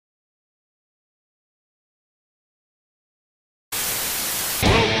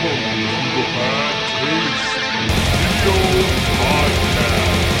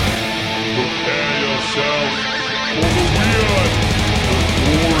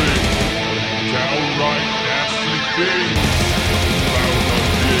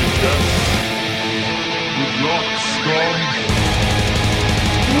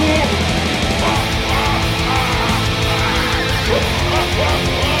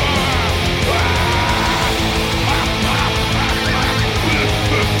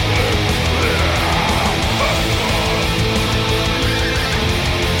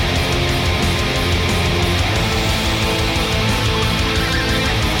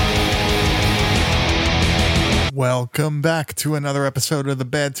Welcome back to another episode of the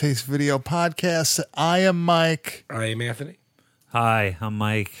Bad Taste Video Podcast. I am Mike. I am Anthony. Hi, I'm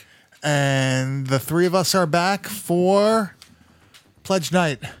Mike. And the three of us are back for Pledge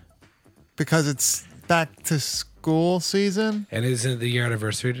Night because it's back to school season. And isn't it the year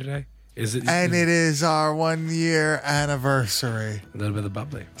anniversary today? Is it? And it is our 1 year anniversary. A little bit of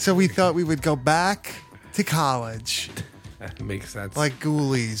bubbly. So we thought we would go back to college That makes sense. like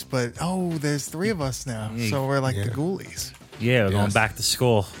ghoulies. But, there's three of us now. So we're like the ghoulies. Yeah, we're going Yes. back to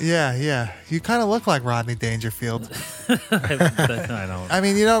school. Yeah. You kind of look like Rodney Dangerfield. I don't. I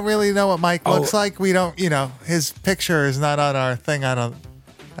mean, you don't really know what Mike looks like. We don't, his picture is not on our thing. I don't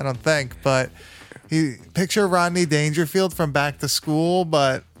think. But picture Rodney Dangerfield from Back to School,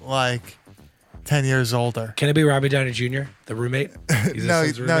 but like 10 years older. Can it be Robbie Downey Jr., the roommate? He's his No,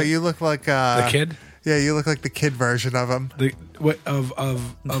 son's roommate? you look like The kid? Yeah, you look like the kid version of him. Of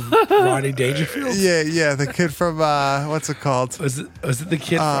Rodney Dangerfield? Yeah, the kid from what's it called? Was it the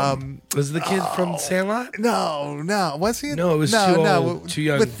kid from? Was it the kid from Sandlot? No, was he? No, it was too old, too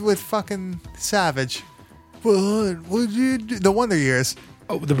young. With fucking Savage. What would you do? The Wonder Years.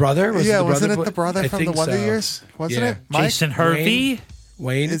 Oh, the brother? Wasn't it the brother I from the think Wonder so. Years? Wasn't Yeah. it? Mike? Jason Hervey?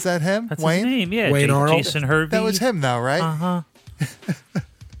 Wayne? Is that him? That's Wayne? his name, yeah. Wayne Arnold? Jason Hervey. That was him, though, right? Uh-huh.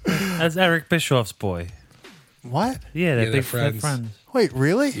 That's Eric Bischoff's boy. What? Yeah, they're they're big friends. friends. Wait,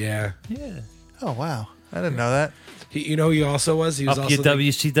 really? Yeah. Yeah. Oh, wow. I didn't know that. You know who he also was? He was Up also your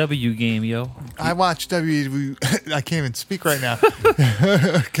WCW game, yo. I watched I can't even speak right now.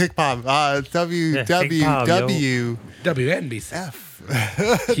 Kick Pop. WWWF.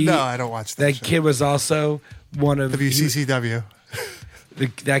 WNBC. No, I don't watch that. That shit. kid was also one of WCCW.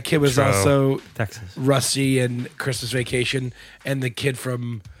 That kid was True. also Texas. Rusty and Christmas Vacation, and the kid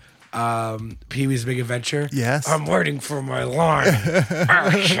from Pee Wee's Big Adventure. Yes. I'm waiting for my line.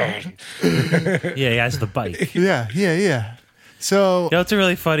 Action. Yeah, he has the bike. You Yeah. So, know, it's a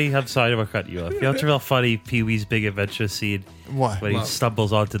really funny. I'm sorry to cut you off. You know, it's a real funny Pee Wee's Big Adventure scene what? when he Love.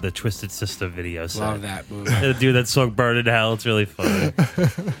 stumbles onto the Twisted Sister video set. Love that movie. The dude that song "Burn in Hell." It's really funny.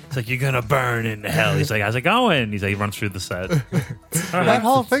 It's like, you're gonna burn in hell. He's like, how's it going? He's like, he runs through the set. That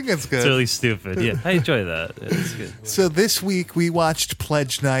whole thing is It's good. really stupid. Yeah, I enjoy that. It's good. So this week we watched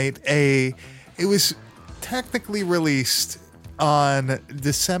Pledge Night. It was technically released on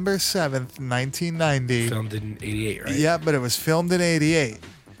December 7th, 1990. Filmed in '88, right? Yeah, but it was filmed in 88.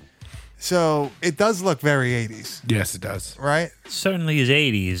 So it does look very 80s, Yes, it does. right? Certainly is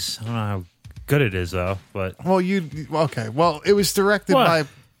 80s. I don't know how good it is though, but Well, okay. Well, it was directed What? by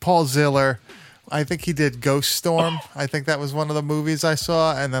Paul Ziller. I think he did Ghost Storm. I think that was one of the movies I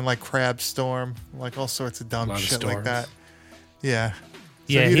saw, and then like Crab Storm, like all sorts of dumb lot of shit like storms. that. Yeah. So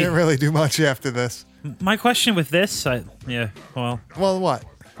Yeah, he he- didn't really do much after this. my question with this, Well, what?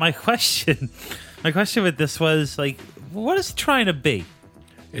 my question with this was like, what is he trying to be?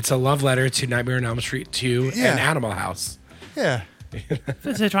 It's a love letter to Nightmare on Elm Street 2 Yeah. and Animal House. Yeah.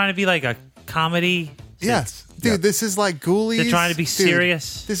 Is it trying to be like a comedy? Yes. Dude, this is like Ghoulies. They're trying to be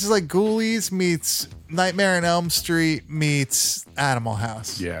serious? This is like Ghoulies meets Nightmare on Elm Street meets Animal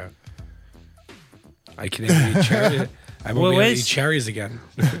House. Yeah. I can never eat cherry. I won't Well, be able to where's- eat cherries again.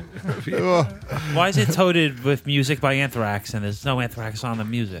 Why is it toted with music by Anthrax and there's no Anthrax on the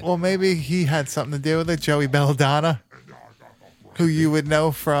music? Well, maybe he had something to do with it. Joey Belladonna, who you would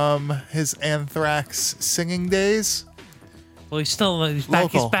know from his Anthrax singing days. Well, he's back.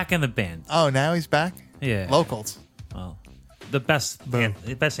 Local. He's back in the band. Oh, now he's back? Yeah. Locals. Well, the best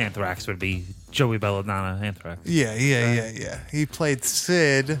Anthrax would be Joey Belladonna Anthrax. Yeah. He played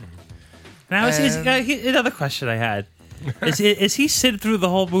Sid. Now, And- another question I had. Is he Sid through the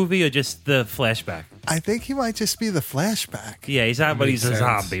whole movie or just the flashback? I think he might just be the flashback. Yeah, he's not, but he's Makes a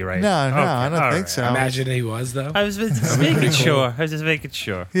sense. zombie, right? No, I don't all think right. so. Imagine he was, though. I was just making sure. I was just making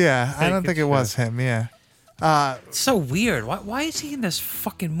sure. Yeah, I don't Make think it it was him. Yeah. It's so weird. Why is he in this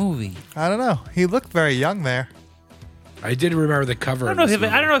fucking movie? I don't know. He looked very young there. I did remember the cover I of don't this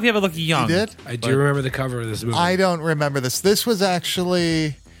know if he ever looked young. He did? I do remember the cover of this movie. I don't remember this. This was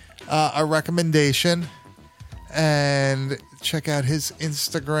actually a recommendation. And check out his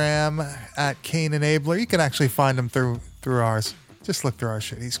Instagram at Kane Enabler. You can actually find him through ours. Just look through our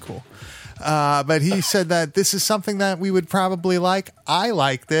shit. He's cool. But he said that this is something that we would probably like. I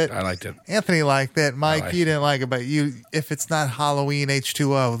liked it. I liked it. Anthony liked it. Mike, liked you didn't like it. But if it's not Halloween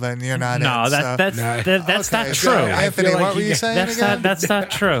H2O, then you're not No, in. that's Okay, not so true. I Anthony, feel like what were you you get- saying That's again?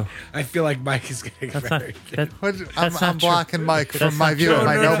 not true. I feel like Mike is getting That's not. very... I'm That's not true. blocking Mike from That's my not view true. of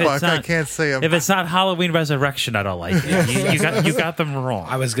my No, no, no. If notebook. it's I not- can't see him. If it's not Halloween Resurrection, I don't like it. You got them wrong.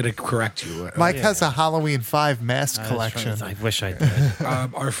 I was going to correct you. Mike has a Halloween 5 mask I was collection. trying to- I wish I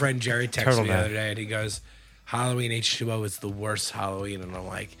did. Our friend Jerry texted me the Turtleneck. other day, and he goes, Halloween H2O is the worst Halloween, and I'm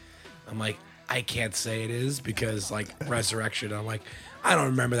like, I can't say it is because like Resurrection. I'm like, I don't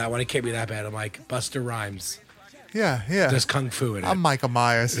remember that one. It can't be that bad. I'm like, Buster Rhymes. Yeah. There's kung fu in it. I'm Michael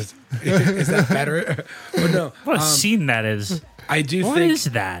Myers. Is that better? But no, What a scene that is. I do What think. is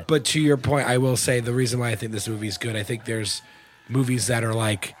that? But to your point, I will say the reason why I think this movie is good. I think there's movies that are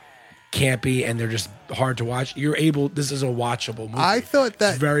like campy and they're just hard to watch. This is a watchable movie. I thought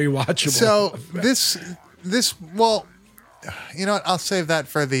that It's very watchable. So well, you know what? I'll save that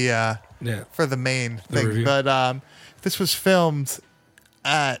for the Yeah. for the main thing. review. But this was filmed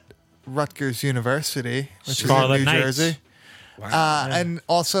at Rutgers University, which Scarlet is in New Knights. Jersey. Wow. And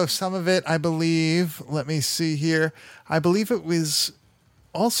also some of it, I believe, let me see here. I believe it was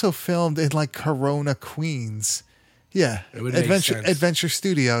also filmed in like Corona, Queens. Yeah. It would make sense. Adventure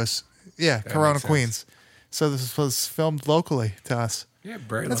Studios. Yeah, Corona, makes sense. Queens. So this was filmed locally to us. Yeah,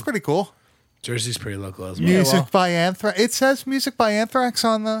 very That's local. pretty cool. Jersey's pretty local as well. Music by Anthrax. It says music by Anthrax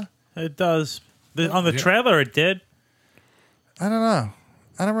on the. It does. On the trailer, it did. I don't know.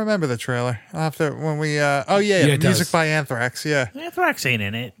 I don't remember the trailer. After when we. Oh yeah, Yeah, it music does. by Anthrax. Yeah, Anthrax ain't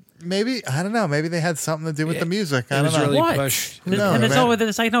in it. maybe I don't know. Maybe they had something to do with the music. I it don't was know. really What? pushed. No, and man.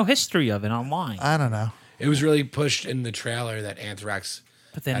 there's like no history of it online. I don't know. It was really pushed in the trailer that Anthrax.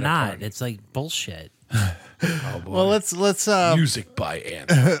 But they're had a not. part. It's like bullshit. Oh boy. Well, let's Music by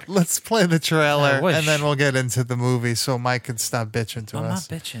Anthrax. let's play the I trailer wish. and then we'll get into the movie so Mike can stop bitching to I'm us.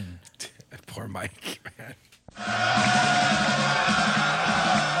 not bitching. Poor Mike, man.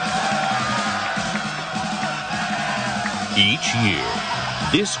 Each year,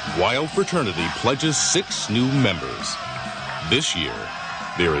 this wild fraternity pledges 6 new members. This year,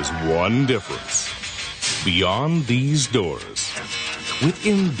 there is one difference. Beyond these doors,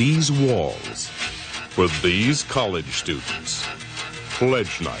 within these walls, for these college students,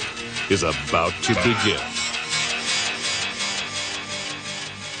 Pledge Night is about to begin.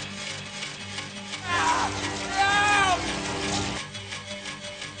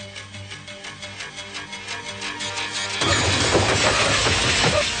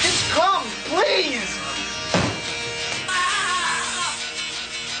 Just come, please!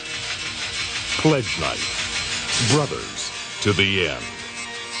 Pledge Night. Brothers to the end.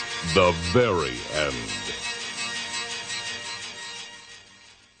 The very end.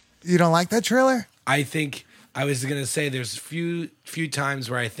 You don't like that trailer? I think I was gonna say there's few times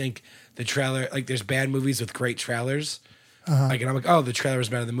where I think the trailer, like there's bad movies with great trailers. Like, and I'm like, oh, the trailer is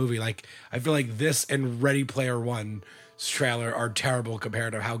better than the movie. Like, I feel like this and Ready Player One's trailer are terrible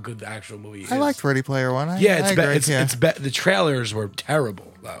compared to how good the actual movie is. I liked Ready Player One. Yeah, I it's agree. it's the trailers were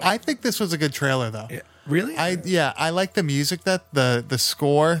terrible though. I think this was a good trailer though. Yeah. Really? I like the music that the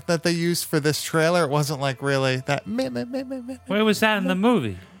score that they used for this trailer. It wasn't like really that. Where was that in the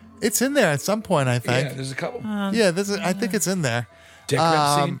movie? It's in there at some point, I yeah, think. there's a couple. Yeah, I think it's in there. Dick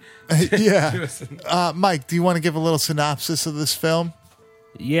rip scene. Yeah. Mike, do you want to give a little synopsis of this film?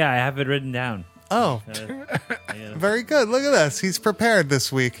 Yeah, I have it written down. Oh, very good. Look at this. He's prepared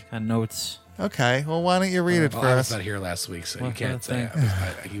this week. Got notes. Okay. Well, why don't you read it Well, for I was us? not here last week, so you What can't say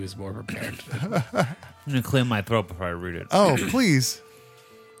thing? he was more prepared. I'm gonna clear my throat before I read it. Oh, please.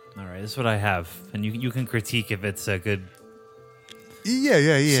 All right, this is what I have, and you can critique if it's a good.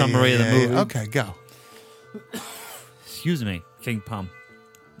 Yeah. Summary of the movie. Okay, go. Excuse me, King Pum.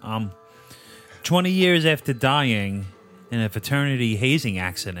 20 years after dying in a fraternity hazing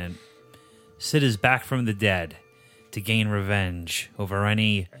accident, Sid is back from the dead to gain revenge over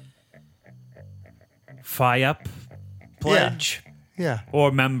any Phi-Up pledge Yeah.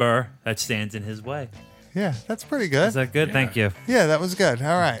 or member that stands in his way. Yeah, that's pretty good. Is that good? Thank you. Yeah, that was good.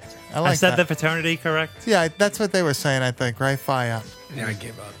 All right. I like I said that. the fraternity correct? Yeah, that's what they were saying, I think, right? Fi-Up. Yeah, I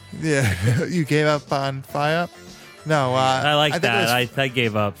gave up. Yeah. You gave up on Fi-Up? No. I like think that. It was I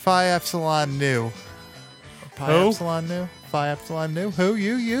gave up. Phi Epsilon new. Pi Who? Epsilon new? Phi Epsilon new? Who?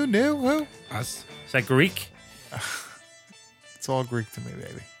 You new? Who? Us? Is that Greek? It's all Greek to me,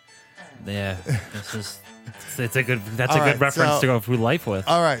 baby. Yeah. This is. It's a good. That's All a good right, reference so- to go through life with.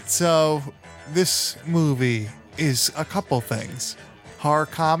 All right, so this movie is a couple things. Horror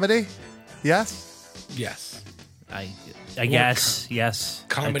comedy? Yes? Yes. I guess. Yes.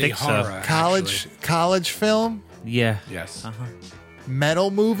 Comedy I think so. horror. College film? Yeah. Yes. Metal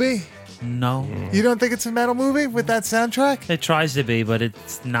movie? No. You don't think it's a metal movie with that soundtrack? It tries to be, but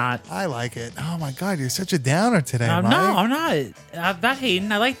it's not. I like it. Oh my god, you're such a downer today, No, Mike. I'm not. I'm not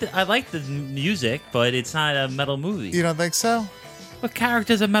hating. I like the music, but it's not a metal movie. You don't think so? What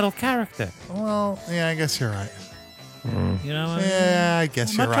character's a metal character? Well, yeah, I guess you're right. You know? What I mean? Yeah, I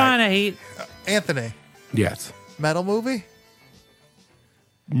guess I'm you're not right. trying to hate. Anthony, Yes. metal movie?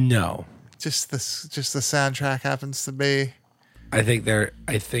 No. just the soundtrack happens to be. I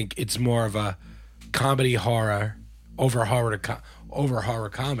think it's more of a comedy horror over horror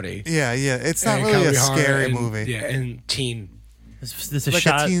comedy. Yeah, it's not And really a comedy horror scary and- movie. Yeah, and teen. There's a Like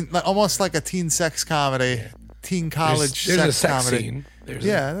shot. a teen, almost like a teen sex comedy, teen college There's a sex sex comedy. scene. There's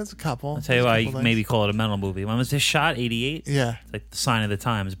Yeah, there's a couple. I'll tell you There's a why you couple things. maybe call it a mental movie. When was this shot? 88? Yeah, It's like the sign of the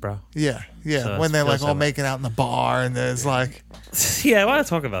times, bro. yeah. So when it they're like feels all that way. making out in the bar, and there's like, Yeah, I want to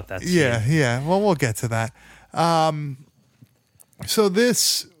talk about that. yeah. Well, we'll get to that. So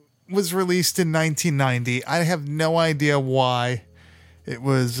this was released in 1990. I have no idea why it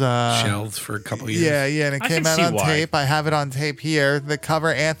was. shelved for a couple of years. Yeah, and it I came can out see on why. tape. I have it on tape here. The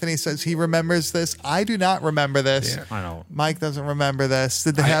cover, Anthony says he remembers this. I do not remember this. Yeah. I know. Mike doesn't remember this.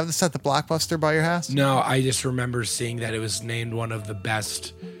 Did they have this at the Blockbuster by your house? No, I just remember seeing that it was named one of the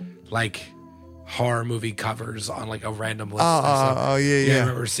best, like, horror movie covers on like a random list. Oh, yeah. I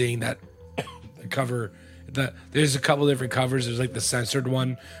remember seeing that the cover. There's a couple different covers. There's like the censored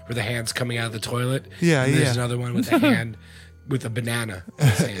one where the hand's coming out of the toilet. Yeah, and there's yeah. another one with the hand with a banana. in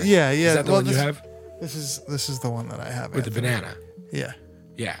his hand. Yeah. Is that the Well, one you have This is the one that I have. with the Anthony. banana? Yeah.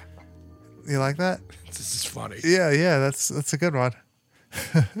 Yeah, You like that? this is funny. Yeah. That's a good one.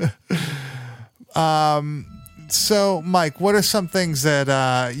 So, Mike, what are some things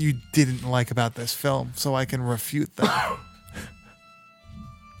that you didn't like about this film, so I can refute them?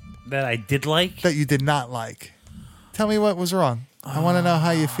 That I did like. That you did not like. Tell me what was wrong. I want to know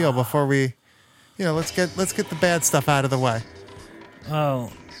how you feel before we, let's get the bad stuff out of the way. Oh,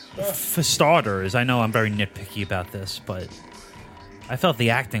 for starters, I know I'm very nitpicky about this, but I felt the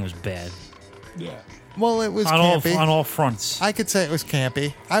acting was bad Yeah. Well, it was on campy. all fronts. I could say it was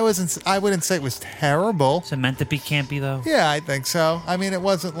campy. I wouldn't say it was terrible. Is it meant to be campy though? Yeah, I think so. I mean, it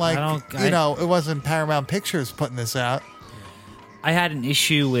wasn't like don't- it wasn't Paramount Pictures putting this out. I had an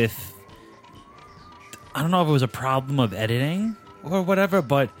issue with. I don't know if it was a problem of editing or whatever,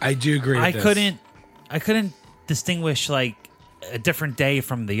 but I do agree with I this. couldn't distinguish like a different day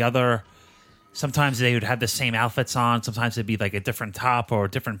from the other. Sometimes they would have the same outfits on. Sometimes it'd be like a different top or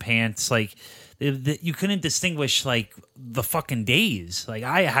different pants. Like you couldn't distinguish like the fucking days. Like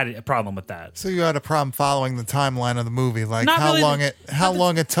I had a problem with that. So you had a problem following the timeline of the movie, like Not how really long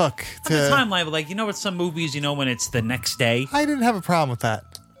the- it took On the to. timeline, but like with some movies, when it's the next day. I didn't have a problem with that.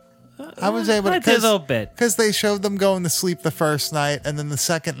 I was able to I did a little bit. because they showed them going to sleep the first night, and then the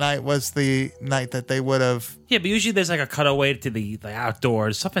second night was the night that they would have. Yeah, but usually there's like a cutaway to the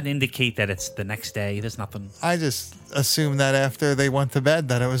outdoors, something to indicate that it's the next day. There's nothing. I just assumed that after they went to bed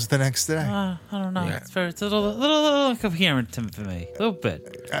that it was the next day. I don't know. Yeah. It's a little incoherent for me. A little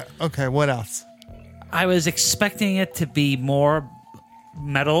bit. Okay, what else? I was expecting it to be more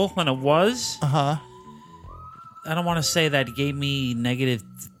metal than it was. Uh-huh. I don't want to say that it gave me negative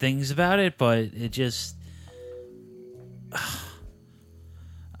things about it, but it just.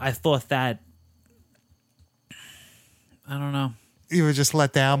 I thought that. I don't know. You were just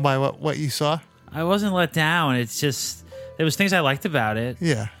let down by what you saw. I wasn't let down. It's just there was things I liked about it.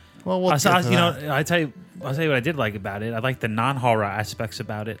 Yeah. Well, we'll I get saw, to you that. know, I'll tell you what I did like about it. I like the non-horror aspects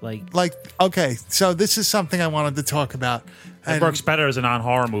about it. Like Okay, so this is something I wanted to talk about. it works better as a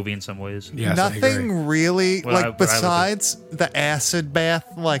non-horror movie in some ways. Yes, I agree. Nothing really What I look besides the acid bath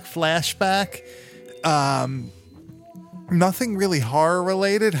flashback. Nothing really horror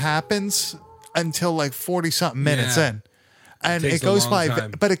related happens until 40 something minutes Yeah. in. And Takes it a goes long by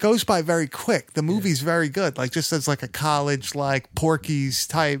time. but it goes by very quick. The movie's very good. Just as a college Porky's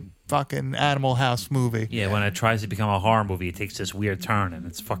type fucking Animal House movie. Yeah, when it tries to become a horror movie, it takes this weird turn, and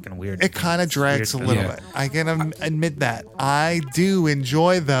it's fucking weird. It kind of It's drags a weird. little Yeah. bit. I can admit that. I do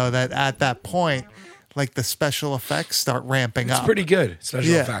enjoy though that at that point, the special effects start ramping It's up. pretty good.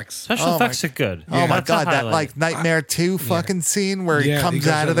 Special Yeah. effects. Special Oh my- effects are good. Oh my That's a god, that highlight. Nightmare 2 fucking scene where Yeah, he he comes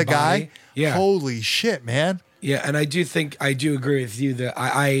goes out of the guy. body. Yeah. Holy shit, man. Yeah, and I do agree with you that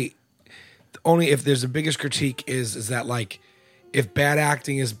I only if there's the biggest critique is that if bad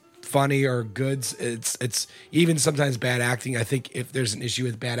acting is funny or good, it's even sometimes bad acting. I think if there's an issue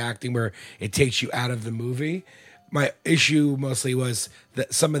with bad acting where it takes you out of the movie, my issue mostly was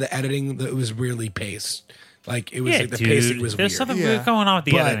that some of the editing that was really paced. It was Yeah, the dude. pacing was There's weird. something Yeah. weird going on with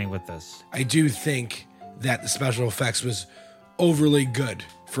the But- editing with this. I do think that the special effects was overly good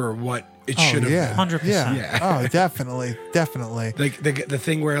for what it should have been. 100%. Yeah. Oh, definitely. Definitely. The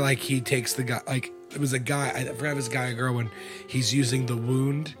thing where he takes the guy it was a guy I forgot if it was a guy or girl when he's using the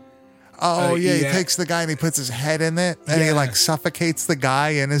wound. Oh, yeah. He yeah. takes the guy and he puts his head in it and he Yeah. suffocates the guy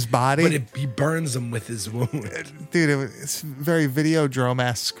in his body. But he burns him with his wound. Dude, it's very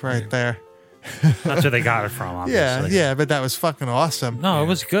Videodrome-esque right there. That's where they got it from, obviously. Yeah, but that was fucking awesome. No, it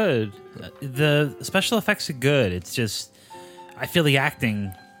was good. The special effects are good. It's just, I feel the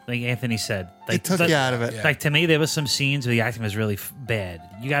acting, like Anthony said, like, It took you out of it. Like to me, there was some scenes where the acting was really bad.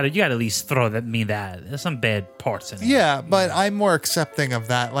 You got to at least throw that. There's some bad parts in it. Yeah, but I'm more accepting of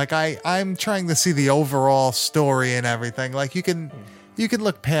that. Like I'm trying to see the overall story and everything. Like you can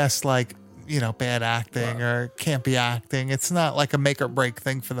look past like, bad acting or campy acting. It's not like a make or break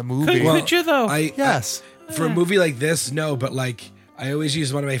thing for the movie. Could you though? Yes. For a movie like this, no, but like I always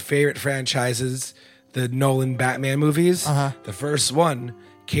use one of my favorite franchises, the Nolan Batman movies. The first one,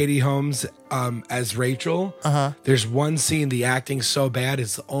 Katie Holmes as Rachel. There's one scene, the acting's so bad,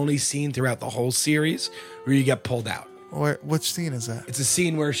 it's the only scene throughout the whole series where you get pulled out. Which scene is that? It's a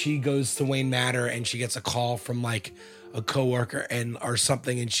scene where she goes to Wayne Manor and she gets a call from like a coworker or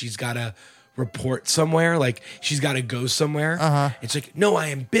something, and she's got to report somewhere, like she's got to go somewhere. It's like, no, I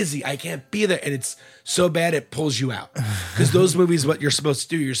am busy, I can't be there, and it's so bad it pulls you out. Because those movies, what you're supposed to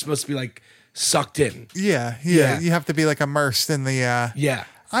do, you're supposed to be like sucked in. Yeah. You have to be like immersed in the. Yeah.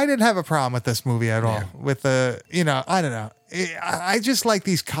 I didn't have a problem with this movie at all. With the, I don't know. I just like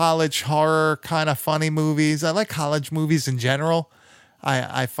these college horror kind of funny movies. I like college movies in general.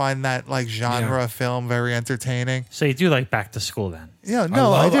 I find that like genre of film very entertaining. So you do like Back to School then? Yeah,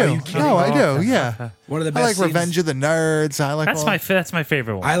 no, I Are do. you kidding? No, I do. Yeah. One of the I best like scenes- Revenge of the Nerds. I like That's my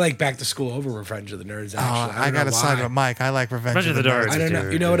favorite one. I like Back to School over Revenge of the Nerds. Actually, I got to to side with Mike. I like Revenge Revenge of the Nerds. I don't know.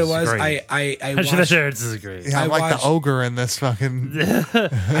 You know what it was? I Revenge of watched, the Nerds is great. Yeah, I'm I like watched- the ogre in this fucking.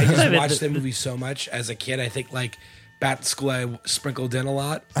 I just watched that movie so much as a kid. I think like Back to School I sprinkled in a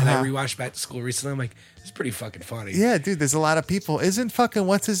lot, and I rewatched Back to School recently. I'm like, it's pretty fucking funny. Yeah, dude, there's a lot of people. Isn't fucking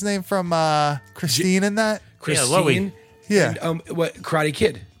what's his name from Christine in that? Christine. Yeah. And, what Karate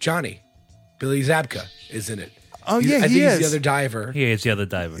Kid? Johnny. Billy Zabka is in it. Oh, yeah, I think he he's is. the other diver. He is the other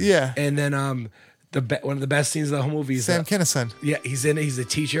diver. Yeah. And then one of the best scenes of the whole movie is Sam Kinison. Yeah, he's in it. He's a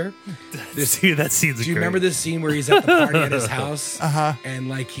teacher. Dude, that scene's Do you great. remember this scene where he's at the party at his house? And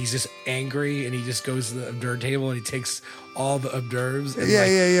like he's just angry and he just goes to the hors d'oeuvre table and he takes all the hors d'oeuvres. And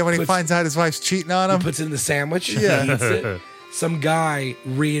Yeah. When he puts- finds out his wife's cheating on he him. puts it in the sandwich. Yeah. He eats it. Some guy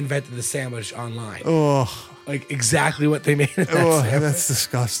reinvented the sandwich online. Oh, Like exactly what they made in that sandwich. that's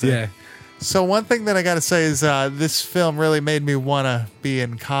disgusting. Yeah. So one thing that I got to say is this film really made me want to be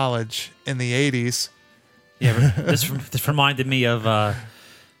in college in the 80s. Yeah, this reminded me of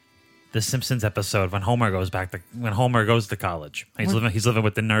the Simpsons episode when Homer goes to college. He's living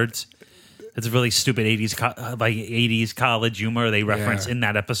with the nerds. It's a really stupid 80s college humor they reference in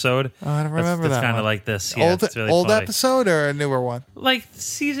that episode. Oh, I don't remember that's that kind one. of like this. Yeah, it's really old funny. episode or a newer one? Like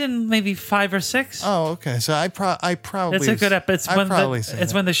season maybe 5 or 6. Oh, okay. So I probably It's a good episode. I've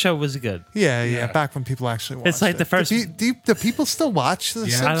It's when the show was good. Yeah. Back when people actually watched It's like it. the first- Do people still watch The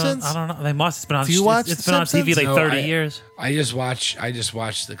Simpsons? I don't know. They must. It's been on. Do you watch It's The been on TV Simpsons? like No, 30 years. I just watch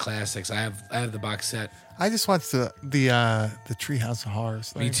the classics. I have the box set. I just watched the Treehouse of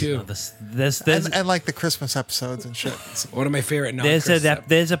Horrors. Me thing. too. This And like the Christmas episodes and shit. One of my favorite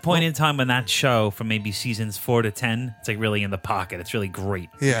there's a point in time when that show from maybe seasons 4 to 10, it's like really in the pocket. It's really great.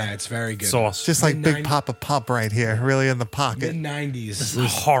 Yeah, Yeah. it's very good. Sauce. Just like Big Mid-90s Papa Pop right here, really in the pocket. Mid-90s. This is a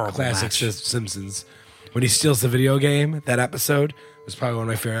horrible classic match. Simpsons. When he steals the video game, that episode was probably one of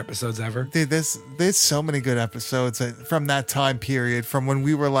my favorite episodes ever. Dude, there's so many good episodes from that time period, from when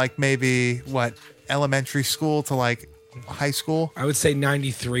we were like maybe elementary school to like high school. I would say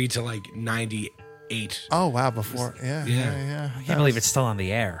 93 to like 98. Oh wow, before yeah. I can't believe it's still on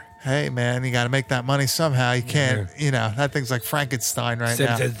the air. Hey man, you got to make that money somehow. You can't, that thing's like Frankenstein right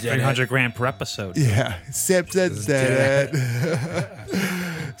now. 300 grand per episode. Yeah.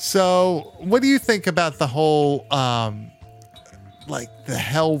 So, what do you think about the whole like the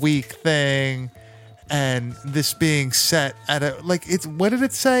Hell Week thing and this being set at a what did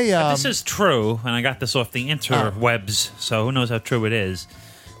it say? This is true, and I got this off the interwebs, so who knows how true it is.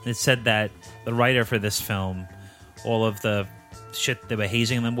 It said that the writer for this film, all of the shit they were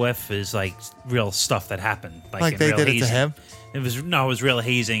hazing them with is like real stuff that happened. Like in they real did it to hazing. him? It was real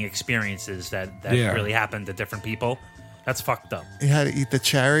hazing experiences that Yeah. really happened to different people. That's fucked up. You had to eat the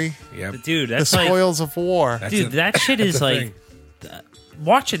cherry, Yep. Dude, the that's like, spoils of war. dude, that shit that's is a like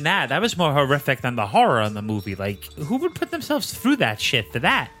watching that was more horrific than the horror in the movie. Like, who would put themselves through that shit for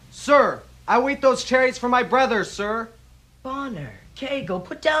that? Sir, I will eat those cherries for my brother, sir. Bonner, Kegel,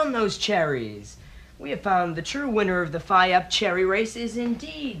 put down those cherries. We have found the true winner of the Phi-Up cherry race is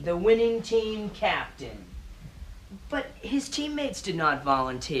indeed the winning team captain. But his teammates did not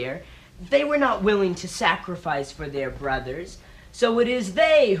volunteer. They were not willing to sacrifice for their brothers, so it is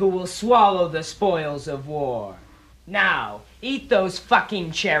they who will swallow the spoils of war. Now, Eat those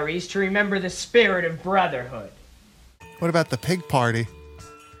fucking cherries to remember the spirit of brotherhood. What about the pig party?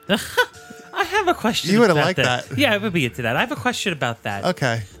 I have a question. You would've about liked that. Yeah, I would be into that. I have a question about that.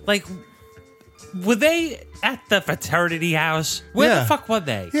 Okay. Like, were they at the fraternity house? Where Yeah. the fuck were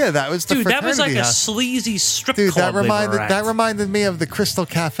they? Yeah, that was the Dude, that was like fraternity a house. sleazy strip Dude, club. that reminded me of the Crystal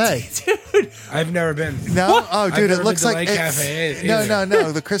Cafe. I've never been. No? Oh, I've dude, never it looks been to like Lake it's- Cafe No, either.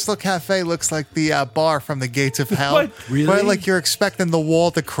 no. The Crystal Cafe looks like the bar from the Gates of Hell. What? Really? Where like you're expecting the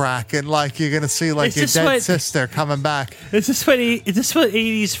wall to crack and like you're gonna see like Is your this dead what- sister coming back. Is this what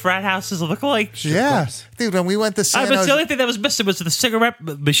 80s frat houses look like? Yeah, clubs. dude. When we went to San But the Jose, only thing that was missing was the cigarette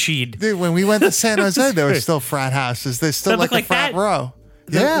machine. dude, when we went to San Jose, there were still frat houses. There's still That like look a like frat that? row.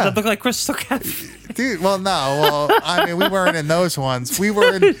 That Yeah, look like Crystal Cafe. dude. Well, no. Well, I mean, we weren't in those ones. We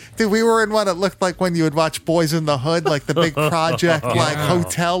were in, dude. We were in one that looked like when you would watch Boys in the Hood, like the big project, like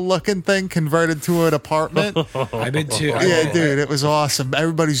hotel looking thing converted to an apartment. I've been to. Yeah, dude, it was awesome.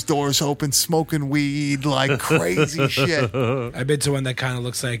 Everybody's doors open, smoking weed, like crazy shit. I've been to one that kind of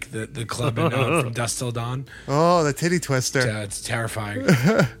looks like the club in, from Dusk Till Dawn. Oh, the titty twister. It's terrifying.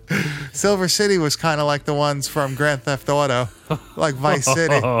 Silver City was kind of like the ones from Grand Theft Auto, like Vice City.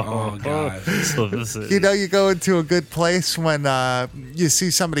 Oh god. You know, you go into a good place when you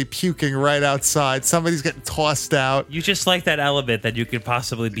see somebody puking right outside. Somebody's getting tossed out. You just like that element that you could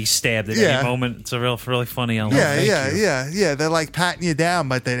possibly be stabbed at Yeah. any moment. It's a really funny element. Yeah. They're like patting you down,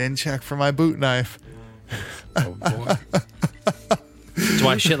 but they didn't check for my boot knife. Oh boy. That's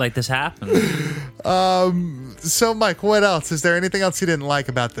why shit like this happens. So, Mike, what else? Is there anything else you didn't like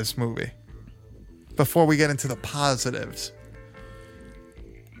about this movie? Before we get into the positives.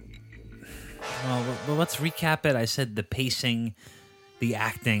 Well, let's recap it. I said the pacing, the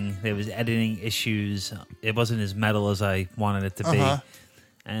acting, there was editing issues. It wasn't as metal as I wanted it to be.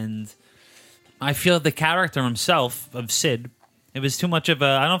 And I feel the character himself of Sid, it was too much of a,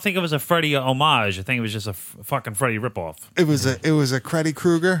 I don't think it was a Freddy homage. I think it was just a fucking Freddy ripoff. It was a Freddy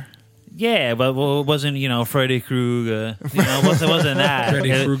Krueger. Yeah, but it wasn't, Freddy Krueger. It wasn't that.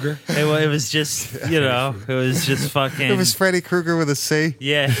 Freddy Krueger? It was just, it was just fucking. It was Freddy Krueger with a C.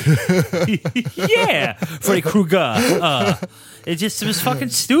 Yeah. Yeah. Freddy Krueger. It was fucking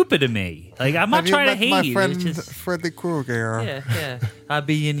stupid to me. Like, I'm not Have you trying to met hate my you. friend It's just, Freddy Krueger? yeah. I'll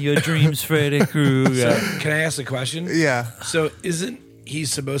be in your dreams, Freddy Krueger. Can I ask a question? Yeah. So isn't he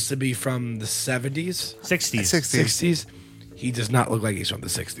supposed to be from the 70s? 60s. 60s. 60s? He does not look like he's from the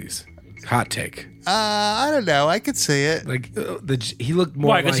 60s. Hot take. I don't know. I could see it. Like he looked more.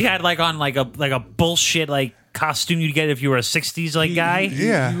 Why? Because like, he had on like a bullshit costume you'd get if you were a 60s guy?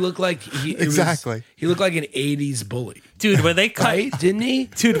 Yeah. He looked like Exactly. He looked like an 80s bully. Dude, when they cut Right? Didn't he?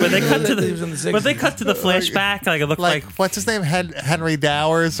 Dude, when they cut to He was in the the when they 60s. cut to the flashback, it looked Like, like what's his name? Henry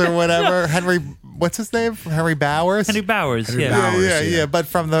Dowers or whatever. What's his name? Henry Bowers? Henry Bowers. Henry yeah. Bowers. Yeah. But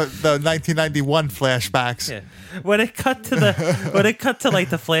from the 1991 flashbacks. Yeah. When it cut to the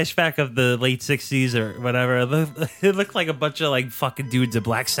flashback of the late 60s or whatever, it looked like a bunch of fucking dudes of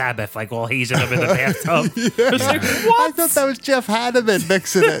Black Sabbath all hazing them in the bathtub. It was like, I what? thought that was Jeff Hanneman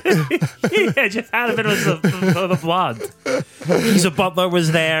mixing it. Yeah, Jeff Hanneman was the blonde. Lisa Butler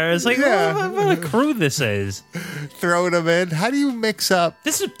was there. It's like, Yeah. what a crew this is. Throwing them in. How do you mix up?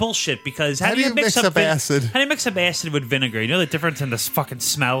 This is bullshit because How do you mix up acid? How do you mix up acid with vinegar? You know the difference in this fucking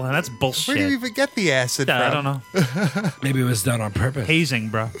smell? And that's bullshit. Where do you even get the acid from? I don't know. Maybe it was done on purpose. Hazing,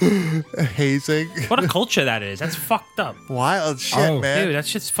 bro. Hazing. What a culture that is. That's fucked up. Wild shit, Oh, man. Dude, that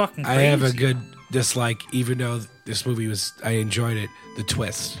shit's fucking I crazy. have a good dislike, even though this movie I enjoyed it. The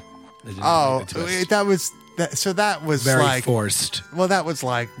twist. I didn't Oh, like the twist. that was that. So that was Very like forced. Well, that was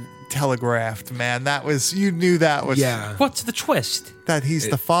like telegraphed, man. That was you knew that was Yeah. What's the twist? that he's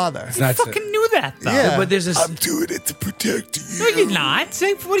the father. That's I fucking knew that, though. Yeah. But there's this. I'm doing it to protect you. No, you're not.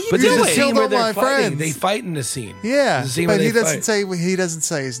 Say, what are you But You there's doing? a just scene killed where all they're my fighting. friends. They fight in the scene. Yeah, There's a scene where but he they doesn't fight.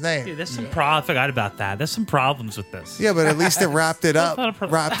 say his Dude, name. there's some I forgot about that. There's some problems with this. Yeah, but at least it wrapped it up, That's not a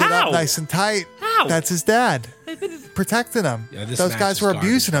problem. wrapped it How? up nice and tight. How? That's his dad What protecting him. Yeah, this Those match guys is were garbage,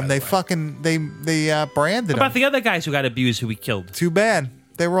 abusing by him. the They way. fucking they branded about him. the other guys who got abused who we killed? Too bad.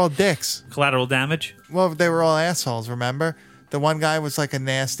 They were all dicks. Collateral damage? Well, they were all assholes. Remember, the one guy was like a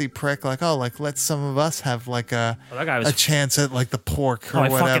nasty prick. Like, oh, like let some of us have like that guy was- a chance at like the pork or Oh, I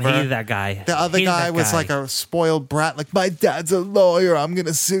whatever. fucking hated that guy. The other Hated guy that was guy. like a spoiled brat. Like, my dad's a lawyer. I'm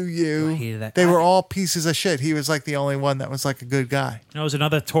gonna sue you. I hated that They guy. were all pieces of shit. He was like the only one that was like a good guy. You know, it was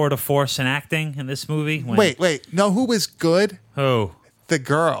another tour de force in acting in this movie. When, Wait. No, who was good? Oh. The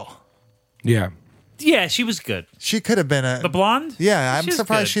girl. Yeah. Yeah, she was good. She could have been a. The blonde? Yeah, I'm She was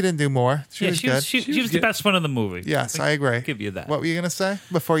surprised good. she didn't do more. She was good. She was was the good. best one in the movie. Yes, I agree. give you that. What were you gonna say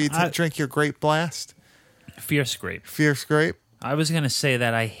before you I- drink your Great Blast? Fear Scrape. Fear Scrape. I was going to say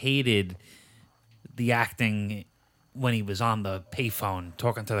that I hated the acting when he was on the payphone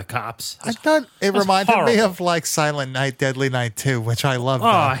talking to the cops. I thought it was reminded me horrible. of like Silent Night, Deadly Night 2, which I love. Oh,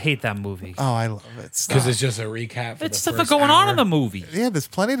 I hate that movie. Oh, I love it. Because it's just a recap. For it's the stuff first going on hour. in the movie. yeah, there's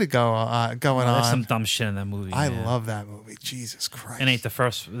plenty to going There's on. some dumb shit in that movie. I man. love that movie. Jesus Christ. It ain't the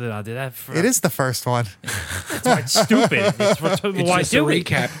first. I did that. It is the first one. That's why it's stupid. It's It's why just a do it?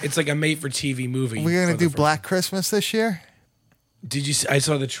 recap. It's like a made-for-TV movie. We're gonna for the do first- Black Christmas this year Did you? I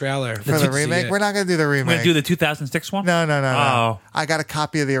saw the trailer for the remake. We're not gonna do the We're remake. gonna do the 2006 one. no. Oh. I got a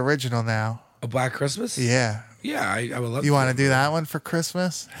copy of the original now. a Black Christmas. Yeah. Yeah, I would love. You want to do that one for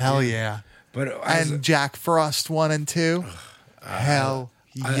Christmas? Hell yeah. But And Jack Frost 1 and 2. Hell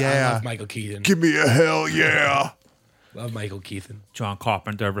I yeah. love Michael Keaton. Give me a hell yeah. Love Michael Keaton. John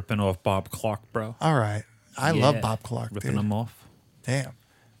Carpenter ripping off Bob Clark, bro. All right. I Yeah. love Bob Clark, ripping dude. him off. Damn.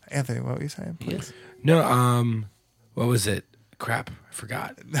 Anthony, what were you saying, please? No, what was it? Crap, I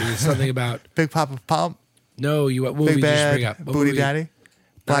forgot. It was something about Big Papa Pump, no. You what movie Big did you just bring Bad, up? What Booty movie? Daddy,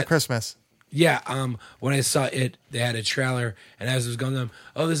 Black Uh, Christmas. Yeah, when I saw it, they had a trailer, and as it was going on,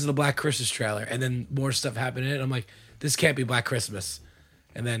 oh, this is the Black Christmas trailer, and then more stuff happened in it. I'm like, this can't be Black Christmas,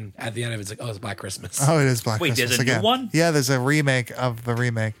 and then at the end of it, it's like, oh, it's Black Christmas. Oh, it is Black Wait, Christmas there's a new again. one? Yeah, there's a remake of the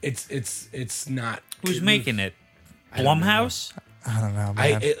remake. It's not. Who's making it? Blumhouse? I don't know,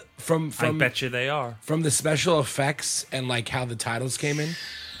 man. From I bet you they are. from the special effects and like how the titles came in,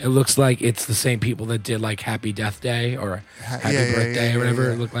 it looks like it's the same people that did like Happy Death Day or Happy yeah, Birthday yeah, or whatever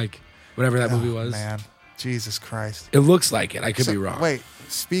yeah. it looked like, whatever that movie was. Man, Jesus Christ. It looks like it. I could So, be wrong. Wait,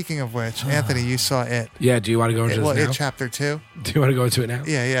 speaking of which, Anthony, you saw it. Yeah. Do you want to go into Well, this it now? chapter 2. Do you want to go into it now?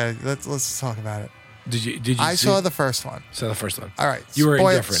 Yeah. Let's talk about it. Did you? I see- saw the first one. saw the first one. All right. You were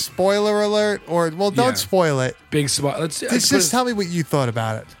indifferent. Spoiler alert, or don't Yeah. spoil it. Big spot. Let's Just tell me what you thought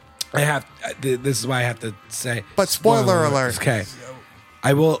about it. I have. This is why I have to say. But spoiler alert. Okay.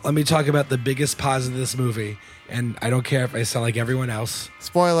 I will. Let me talk about the biggest positive of this movie, and I don't care if I sound like everyone else.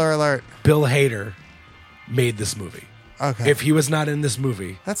 Spoiler alert. Bill Hader made this movie. Okay. If he was not in this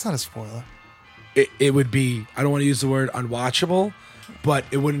movie, That's not a spoiler. it would be. I don't want to use the word unwatchable, but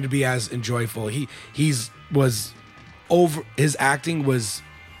it wouldn't be as enjoyable. He's was over. His acting was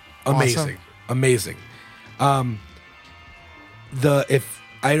amazing, amazing.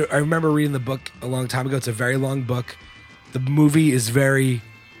 I remember reading the book a long time ago. It's a very long book. The movie is very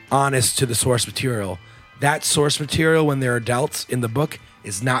honest to the source material. That source material, when they're adults in the book,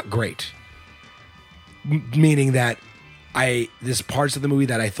 is not great. Meaning that there's parts of the movie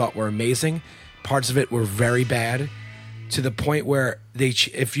that I thought were amazing. Parts of it were very bad, to the point where do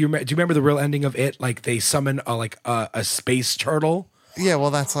you remember the real ending of it? Like they summon a space turtle. Yeah, well,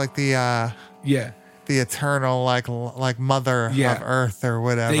 that's like the Yeah. eternal like mother Yeah. of Earth or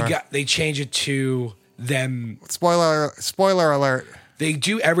whatever. They change it to them. Spoiler alert. They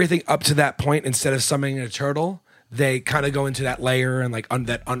do everything up to that point. Instead of summoning a turtle, they kind of go into that layer and like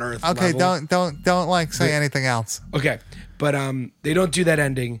that unearthed Okay, level. don't like say anything else. Okay, but they don't do that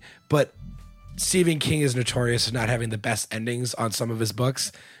ending. But Stephen King is notorious for not having the best endings on some of his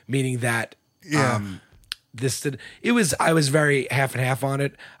books, meaning that Yeah. I was very half and half on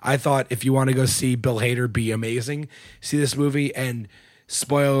it. I thought if you want to go see Bill Hader be amazing, see this movie. And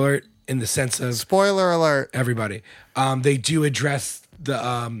spoiler alert, in the sense of Spoiler alert. everybody, they do address the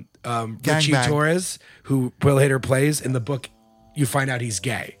Richie Gangbang. Torres, who Bill Hader plays in the book. You find out he's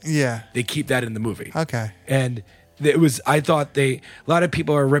gay. Yeah. They keep that in the movie. Okay. And it was. I thought a lot of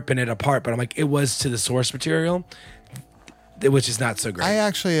people are ripping it apart, but I'm like, it was to the source material, which is not so great. I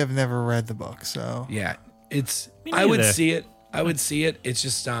actually have never read the book, so Yeah, it's. Me I would neither. see it. I would see it. It's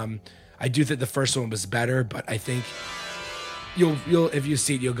just. I do think the first one was better, but I think you'll if you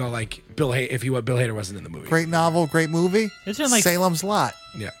see it, you'll go like Bill Hader. Bill Hader wasn't in the movie. great novel, great movie. Isn't it like Salem's Lot.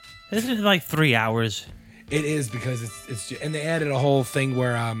 Yeah, isn't it like 3 hours? it is because it's and they added a whole thing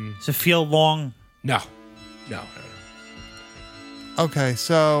where Does it feel long? no. Okay,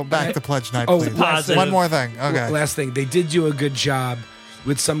 so back Okay. to Pledge Night, Oh, please. positive. One more thing. Okay. Last thing, they did do a good job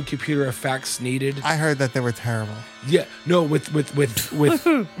with some computer effects needed. I heard that they were terrible. Yeah, no, with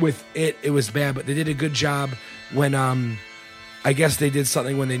it was bad, but they did a good job when I guess they did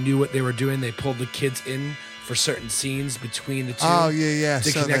something when they knew what they were doing. They pulled the kids in for certain scenes between the two. Oh, yeah.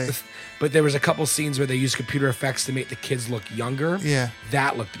 To So connect they, but there was a couple scenes where they used computer effects to make the kids look younger. Yeah.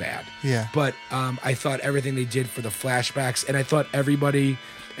 That looked bad. Yeah. But I thought everything they did for the flashbacks, and I thought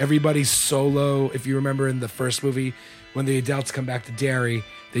everybody's solo, if you remember in the first movie, when the adults come back to Derry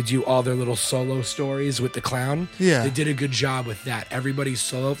they do all their little solo stories with the clown. Yeah. They did a good job with that. Everybody's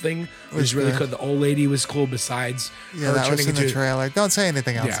solo thing was Was really good. cool. The old lady was cool. Besides Yeah, her that was turning in the into trailer. Don't say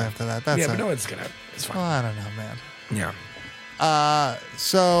anything else Yeah. after that. That's yeah, it. but no, it's fine. Well, I don't know, man. Yeah.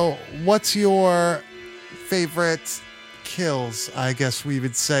 So, what's your favorite kills? I guess we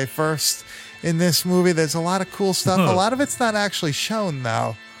would say first in this movie. There's a lot of cool stuff. A lot of it's not actually shown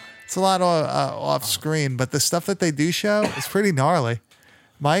though. It's a lot off screen, but the stuff that they do show is pretty gnarly.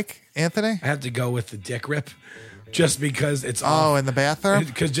 Mike, Anthony? I have to go with the dick rip, just because it's Oh, in the bathroom?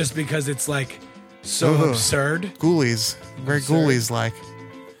 because it's like so Ooh. absurd. Ghoulies. Very Absurd. Ghoulies like.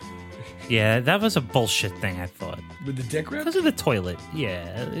 Yeah, that was a bullshit thing, I thought. With the dick rip? Because of the toilet.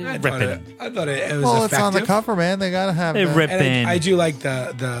 Yeah. I thought Ripping. it was Well, it's effective. on the cover, man. They gotta have They that. rip And in. I do like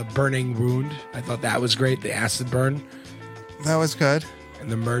the burning wound. I thought that was great. The acid burn That was good.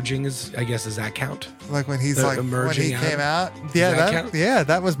 and the merging is. I guess does that count? Like when he's The like when emerging he came out. Yeah, that count?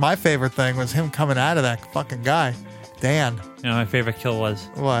 that was my favorite thing was him coming out of that fucking guy. Dan. You know, my favorite kill was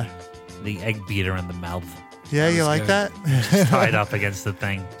What? the egg beater in the mouth. Yeah, you was like good. that? Tied up against the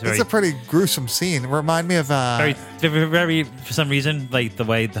thing. It's very, It's a pretty gruesome scene. Remind me of very, very, for some reason, like the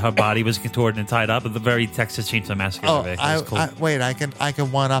way her body was contorted and tied up, the very Texas Chainsaw Massacre. Oh, of it. It was cool. wait! I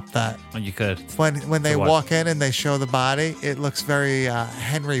can one up that. Oh, you could. When they what? walk in and they show the body, it looks very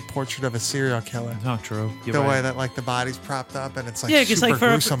Henry Portrait of a Serial Killer. Not true. You're The right. way that like the body's propped up and it's like Yeah, because super like for,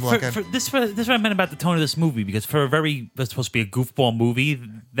 gruesome looking. this is what I meant about the tone of this movie. Because for was supposed to be a goofball movie,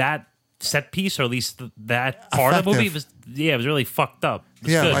 that set piece, or at least that part of the movie, Effective. it was really fucked up. It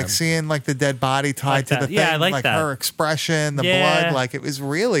was Yeah, good. like seeing like the dead body tied Like to that. the thing, Yeah, I like that. her expression, the Yeah. blood, like it was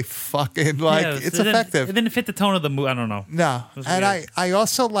really fucking like Yeah, it's it didn't- effective. It didn't fit the tone of the movie. I don't know. No, was and weird. I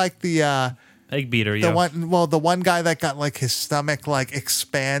also like the Egg beater. Yeah. the one guy that got like his stomach like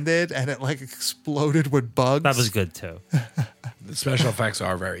expanded and it like exploded with bugs. That was good too. The special effects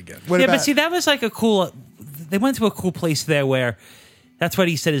are very good. What yeah, about, but see, that was like a cool. They went to a cool place there where that's what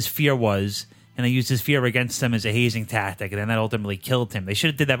he said his fear was, and they used his fear against him as a hazing tactic, and then that ultimately killed him. They should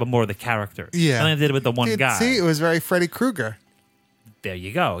have did that with more of the characters. Yeah. and they did it with the one guy. See, it was very Freddy Krueger. There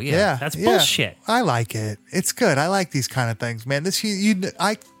you go. Yeah, Yeah, that's yeah. bullshit. I like it. It's good. I like these kind of things, man.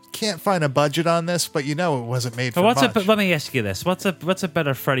 I can't find a budget on this, but you know it wasn't made for But much. let me ask you this: what's a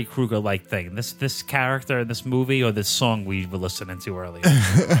better Freddy Krueger like thing? This character in this movie, or this song we were listening to earlier?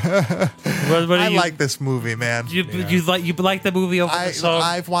 what do I you, like this movie, man. you like the movie over the song.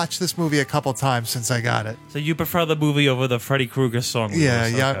 I've watched this movie a couple times since I got it. So you prefer the movie over the Freddy Krueger song? we Yeah,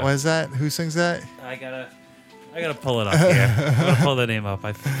 listened yeah. to. What is that? Who sings that? I gotta pull it up here. I'm gonna pull the name up.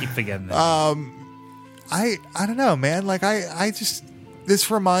 I keep forgetting it. I don't know, man. Like I just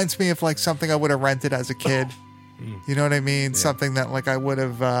this reminds me of like something I would have rented as a kid. You know what I mean? Something that like I would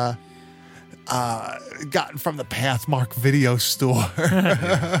have gotten from the Pathmark video store.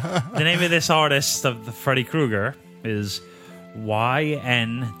 The name of this artist of the Freddy Krueger is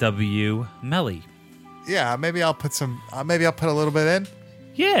YNW Melly. Yeah, maybe I'll put some. Maybe I'll put a little bit in,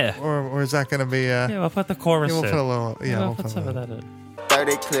 Yeah. or is that going to be? Yeah, we'll put the chorus yeah, we'll in. put a little. Yeah, we'll we'll put put some a of little. that in.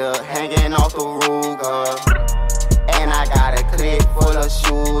 30 clip hanging off the Ruger. And I got a clip full of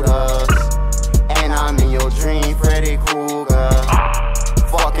shooters. And I'm in your dream, Freddy Krueger.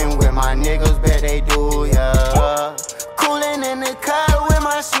 Fucking with my niggas, bet they do, yeah. Cooling in the car with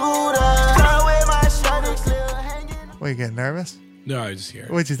my shooter. Car with my shirt clip hanging. What, you getting nervous? No, I was just here.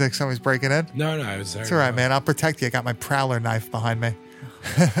 What'd you think? Somebody's breaking in? No, I was there. It's all right, man. I'll protect you. I got my prowler knife behind me.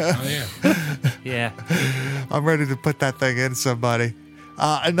 Oh yeah. Yeah, I'm ready to put that thing in somebody.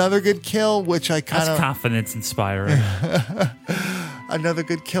 Another good kill, which I kind that's of confidence inspiring. another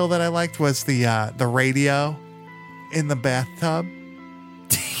good kill that I liked was the radio in the bathtub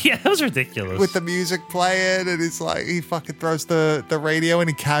Yeah, that was ridiculous. with the music playing, and he's like he fucking throws the radio and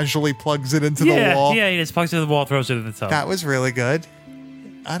he casually plugs it into yeah, the wall. yeah, he just plugs it to the wall, throws it in the tub. That was really good.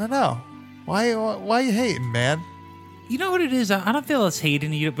 I don't know why you hating, man. You know what it is? I don't feel it's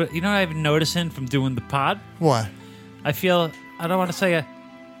hating you, but you know what I've been noticing from doing the pod? What? I feel, I don't want to say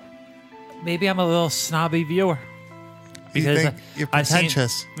maybe I'm a little snobby viewer. You think you're I seem-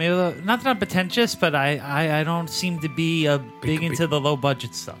 pretentious? maybe not that I'm pretentious, but I don't seem to be big into the low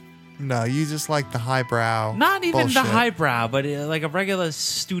budget stuff. No, you just like the highbrow. Not even bullshit. the highbrow, but like a regular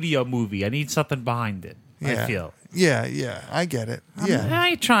studio movie. I need something behind it. Yeah. I feel. Yeah, I get it. Yeah, I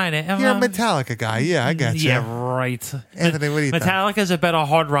ain't trying it. you're a Metallica guy. Yeah, I get you. Yeah, right. Anthony, what do you think? Metallica's a better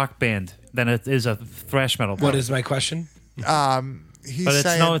hard rock band than it is a thrash metal band. What is my question? He's But it's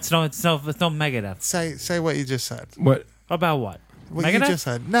saying, no Megadeth. say what you just said. What? About what? What Megadeth? you just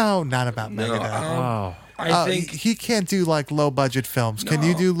said. No, not about Megadeth. Oh, I think he can't do like low budget films. Can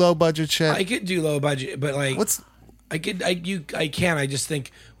you No. do low budget shit? I could do low budget, but like What's I can. I just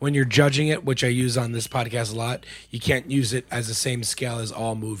think when you're judging it, which I use on this podcast a lot, you can't use it as the same scale as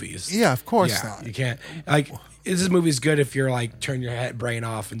all movies. Yeah, of course not. You can't. Like, this movie's good if you're like turn your brain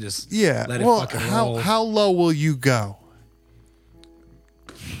off and just let it fucking roll. How low will you go?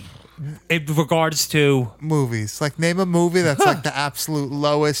 In regards to Movies, like name a movie that's like the absolute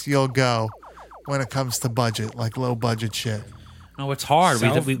lowest you'll go when it comes to budget, like low budget shit. no, it's hard.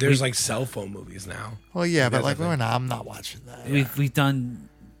 There's like cell phone movies now. Well, yeah, but like That's a thing. I'm not watching that.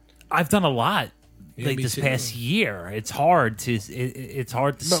 I've done a lot Yeah, like me this too. past year. It's hard to it's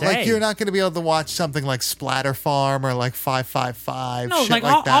hard to But say. like you're not going to be able to watch something like Splatter Farm or like 555. No, shit like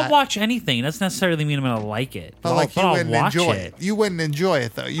that. I'll watch anything. It doesn't necessarily mean I'm gonna like it. But like you I'll wouldn't watch enjoy it. it. You wouldn't enjoy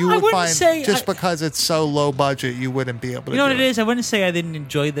it though. You I would wouldn't find say just I- because it's so low budget, you wouldn't be able to. You know what do it is? I wouldn't say I didn't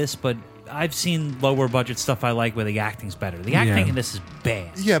enjoy this, but I've seen lower budget stuff I like where the acting's better. The acting in this is bad.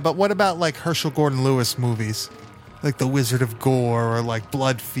 Yeah, but what about like Herschel Gordon Lewis movies? Like The Wizard of Gore or like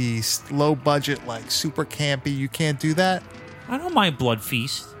Blood Feast, low budget, like super campy. You can't do that. I don't mind Blood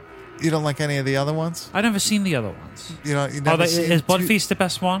Feast. You don't like any of the other ones. I've never seen the other ones. You know, you never seen Is Blood Feast the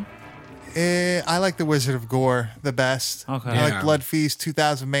best one? I like The Wizard of Gore the best. Okay. I Yeah. like Blood Feast.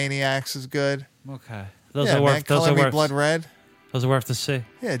 2000 Maniacs is good. Okay, those Yeah, are man. worth. Those Color are Me worth. Blood Red. Those are worth to see.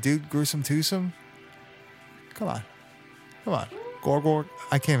 Yeah, dude. Gruesome Twosome. Come on. Gore.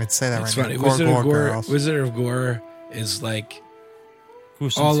 I can't even say that It's right funny. now. Gore Girls. Wizard of Gore is like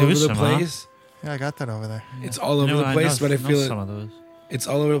Gruesome all over the Twosome, huh? place. Yeah, I got that over there. It's all over the I place, but I know feel some of those. it's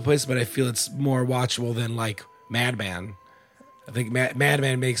all over the place. But I feel it's more watchable than like Madman. I think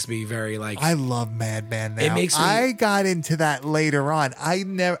Madman makes me very like. I love Madman now. It makes me- I got into that later on.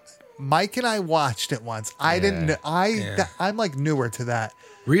 Mike and I watched it once. I didn't know. I'm like newer to that.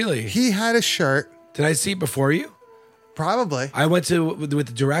 Really? He had a shirt. Did I see it before you? Probably. I went with the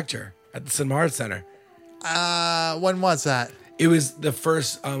director at the Cinema Arts Center. When was that? It was the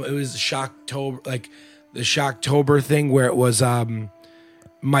first. It was Shocktober, like the Shocktober thing, where it was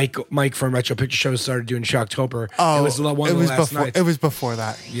Mike from Retro Picture Show started doing Shocktober. Oh, it was one of the last before. nights. It was before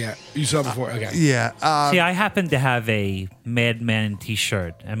that. Yeah, you saw it before. Okay. Yeah. See, I happen to have a Madman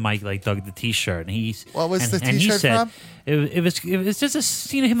T-shirt, and Mike like dug the T-shirt, and he's What was and, the and he T-shirt said, from? It was just a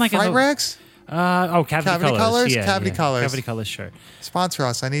scene of him like Fright in a, Rags? Cavity Cavity Colors. Colors? Yeah, Cavity yeah. Colors. Cavity Colors shirt. Sponsor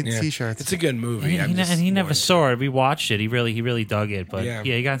us. I need Yeah. T-shirts. It's a good movie. And he never saw it. We watched it. He really dug it. But Yeah.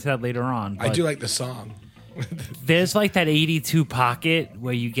 yeah, he got into that later on. I But do like the song. there's like that 82 pocket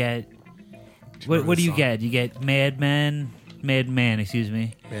where you get what do you song. get? You get Madman, excuse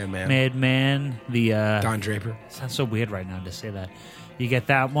me. Madman, the Don Draper. sounds so weird right now to say that. You get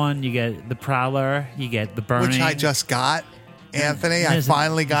that one, you get the Prowler, you get the Burning. Which I just got. Anthony, I There's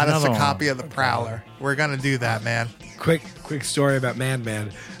finally got us a another copy one. of The Prowler. We're going to do that, man. Quick story about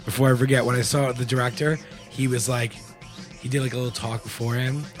Madman before I forget. When I saw the director, he was like, he did like a little talk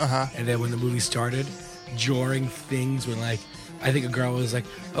beforehand, and then when the movie started, during things when like, I think a girl was like,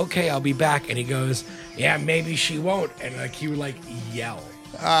 "Okay, I'll be back," and he goes, "Yeah, maybe she won't," and like he would like yell.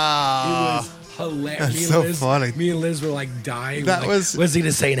 Ah. It was hilarious. That's so funny. Me and Liz were like dying. That Like, was- what's he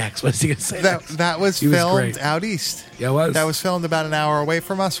gonna say next? What's he gonna say next? That was He was filmed great. out east. Yeah, it was. That was filmed about an hour away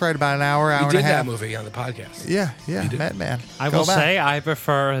from us, right? About an hour We and did a half. that movie on the podcast. Yeah, did. Madman. I Go will back. say I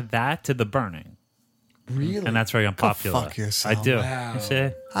prefer that to the Burning. Really? And that's very unpopular. fuck yourself. I do. Wow. You see?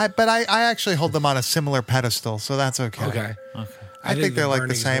 But I actually hold them on a similar pedestal, so that's okay. Okay. I think they're like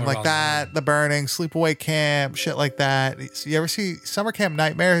the same, like that, The Burning, Sleepaway Camp, shit like that. So you ever see Summer Camp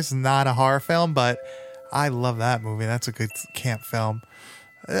Nightmares? Not a horror film, but I love that movie. That's a good camp film.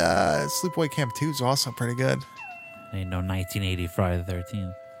 Sleepaway Camp 2 is also pretty good. Ain't no 1980 Friday the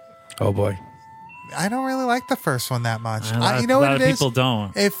 13th. Oh boy. I don't really like the first one that much. A lot, You know a what lot it of is? people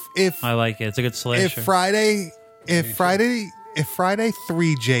don't. If I like it. It's a good slasher. if Friday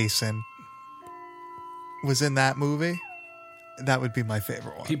 3 Jason was in that movie, that would be my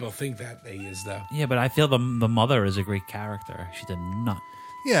favorite one. People think that they is though. Yeah, but I feel the mother is a great character. She's a nut.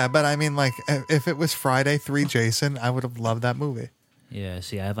 Yeah, but I mean, like, if it was Friday 3 Jason, I would have loved that movie. Yeah,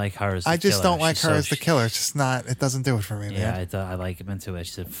 see, I like her as the I just killer. don't like She's her so as the killer. It's just not. It doesn't do it for me, Yeah, man. I like him into it.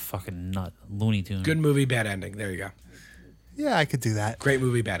 She's a fucking nut. Looney Tune. Good movie, bad ending. There you go. Yeah, I could do that. Great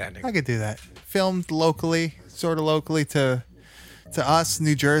movie, bad ending. I could do that. Filmed locally, sort of locally to us,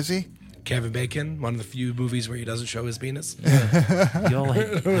 New Jersey. Kevin Bacon, one of the few movies where he doesn't show his penis. You all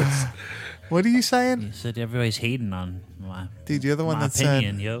hate, What are you saying, you said everybody's hating on my, dude? You're the one my that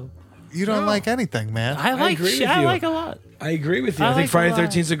opinion, said yo. you don't like anything, man. I like agree shit. with I you. like a lot. I agree with you. I I, think like Friday a the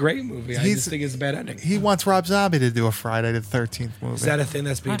lot. 13th is a great movie. I He's- just think it's a bad ending. He wants Rob Zombie to do a Friday the 13th movie. Is that a thing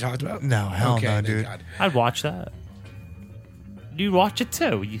that's being talked about? No, hell no, thank dude. God. I'd watch that. you'd watch it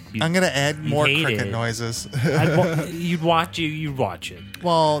too. I'm gonna add more hate cricket it. noises. You'd watch it.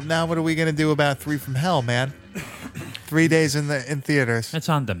 Well, now what are we gonna do about 3 from Hell, man? 3 days in theaters. It's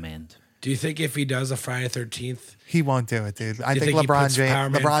on demand. Do you think if he does a Friday 13th, He won't do it, dude. I do you think he LeBron puts James. Power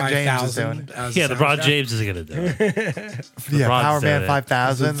Man LeBron James is 5000 doing it. as Yeah, the LeBron soundtrack? James is gonna do it. Yeah, LeBron's Power Man doing it.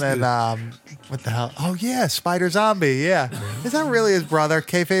 5000 and what the hell? Oh yeah, Spider Zombie. Yeah, is that really his brother?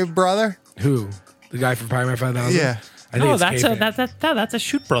 Kayfabe brother? Who? The guy from Power Man 5000? Yeah. I think No, it's kayfabe. that's a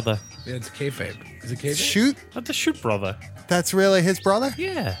shoot brother. Yeah, it's kayfabe. Is it kayfabe? Shoot. That's a shoot brother. That's really his brother.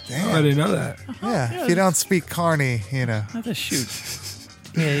 Yeah, Oh, I didn't know that. Yeah. If you don't speak Carney, you know. that's a shoot.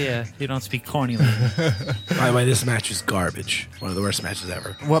 Yeah. You don't speak corny language. By the way, this match is garbage. One of the worst matches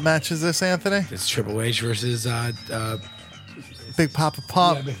ever. What match is this, Anthony? It's Triple H versus Big Papa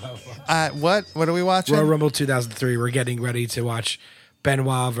Pump. What? What are we watching? Royal Rumble 2003. We're getting ready to watch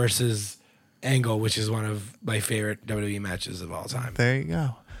Benoit versus Angle, which is one of my favorite WWE matches of all time. There you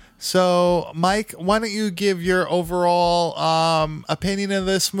go. So, Mike, why don't you give your overall opinion of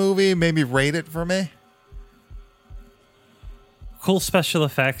this movie? Maybe rate it for me. Cool special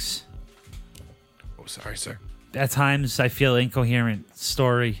effects. Oh, sorry, sir. At times, I feel incoherent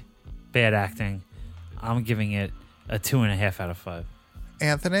story, bad acting. I'm giving it a 2.5 out of 5.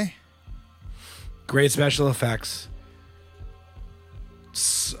 Anthony? Great special effects.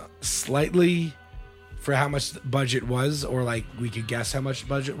 Slightly for how much the budget was, or like we could guess how much the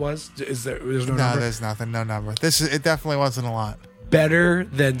budget was. There's no No, number? there's nothing. No number. It definitely wasn't a lot. Better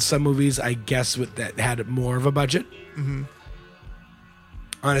than some movies, I guess, that had more of a budget. Mm-hmm.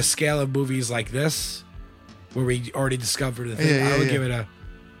 On a scale of movies like this, where we already discovered the thing, I would give it a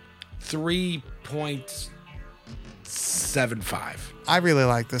 3.75. I really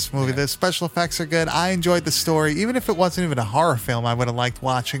like this movie. The special effects are good. I enjoyed the story. Even if it wasn't even a horror film, I would have liked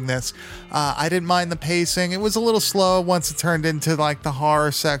watching this. I didn't mind the pacing. It was a little slow once it turned into like the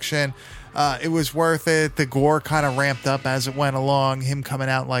horror section. It was worth it. The gore kind of ramped up as it went along. Him coming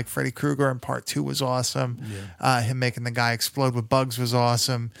out like Freddy Krueger in part 2 was awesome. Him making the guy explode with bugs was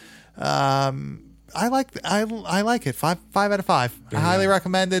awesome. I like it. 5 out of 5. I highly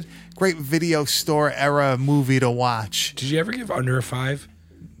recommended. Great video store era movie to watch. Did you ever give under a 5?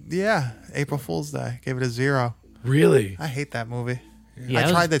 Yeah, April Fool's Day. Gave it a 0. Really? I hate that movie. Yeah,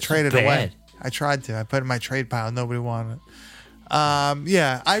 I tried to trade it bad. away. I tried to. I put it in my trade pile. Nobody wanted it.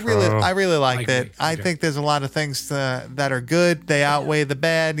 Yeah, I really liked I it. agree. I Okay. think there's a lot of things that are good. They outweigh the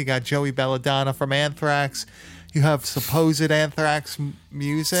bad. You got Joey Belladonna from Anthrax. You have supposed Anthrax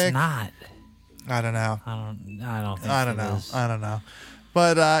music. It's not. I don't know. I don't think I don't it know. is. I don't know.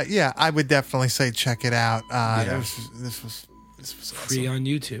 But yeah, I would definitely say check it out. This was Free awesome. on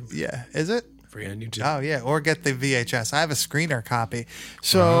YouTube. Yeah, is it? Free on YouTube. Oh yeah, or get the VHS. I have a screener copy.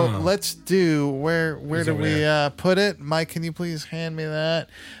 So let's do where do over we put it? Mike, can you please hand me that?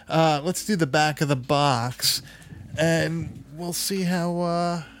 Let's do the back of the box, and we'll see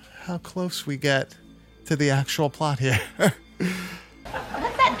how close we get to the actual plot here.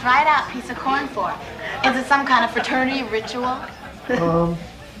 What's that dried out piece of corn for? Is it some kind of fraternity ritual?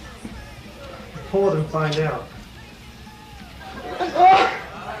 Pull it and find out.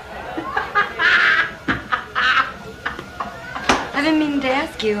 I've been meaning to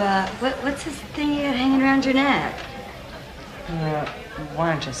ask you, what's this thing you got hanging around your neck?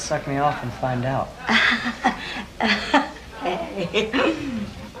 Why don't you suck me off and find out?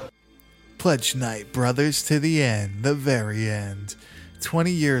 Pledge night, brothers, to the end, the very end.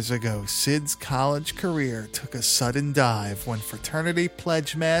 20 years ago, Sid's college career took a sudden dive when fraternity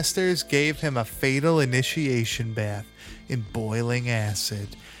pledge masters gave him a fatal initiation bath in boiling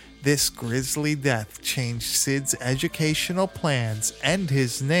acid. This grisly death changed Sid's educational plans and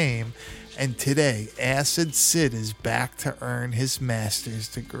his name, and today, Acid Sid is back to earn his master's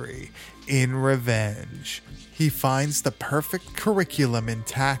degree in revenge. He finds the perfect curriculum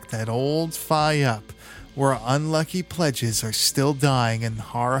intact at Old Phi Up, where unlucky pledges are still dying and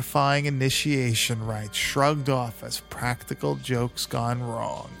horrifying initiation rites shrugged off as practical jokes gone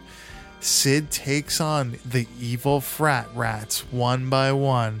wrong. Sid takes on the evil frat rats one by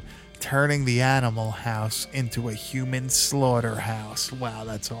one, turning the animal house into a human slaughterhouse. Wow,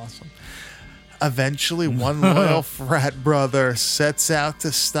 that's awesome. Eventually, one loyal frat brother sets out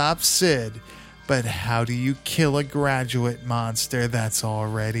to stop Sid, but how do you kill a graduate monster that's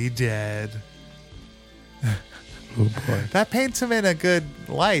already dead? Oh boy. That paints him in a good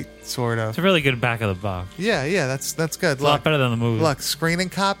light, sort It's of. a really good back of the box. Yeah, that's good. It's a lot better than the movie. Look, screening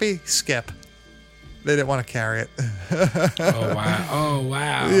copy, skip. They didn't want to carry it. Oh wow. Oh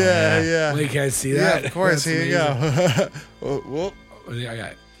wow. Yeah. Wait, can I see Yeah, that? of course. That's Here you amazing. go. Whoop. Oh, yeah, I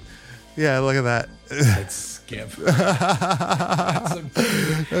got it. Yeah, look at that. Let's skip.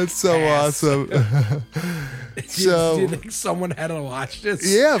 That's so awesome. So, do you think someone had to watch this?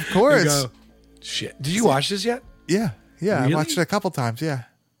 yeah, of course. And go, shit. Did you watch this yet? Yeah. Really? I watched it a couple times. Yeah.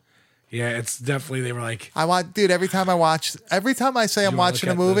 Yeah, it's definitely, they were like, Dude, every time I say I'm you wanna watching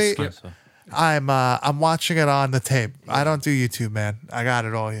a look at movie, the skip? I'm watching it on the tape. I don't do YouTube, man. I got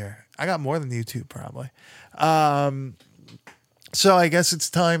it all here. I got more than YouTube probably. So I guess it's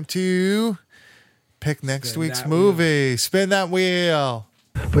time to pick next week's that movie. Spin that wheel.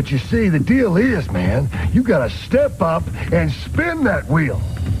 But you see, the deal is, man, you gotta step up and spin that wheel.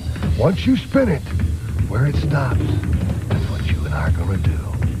 Once you spin it, where it stops, that's what you and I are gonna do.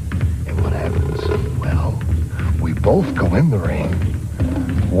 And what happens? Well, we both go in the ring.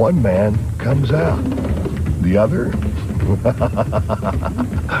 One man comes out. The other?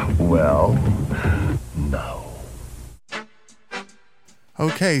 Well, no.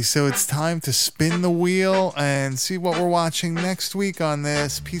 Okay, so it's time to spin the wheel and see what we're watching next week on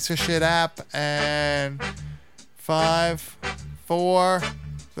this piece of shit app. And 5, 4,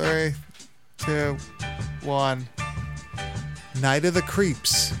 3, 2, 1. Night of the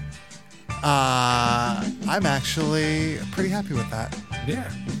Creeps. I'm actually pretty happy with that. Yeah.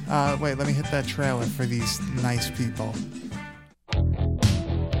 Wait, let me hit that trailer for these nice people.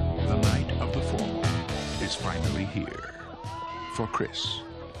 The night of the fall is finally here. For Chris,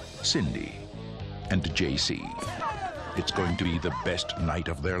 Cindy, and JC, it's going to be the best night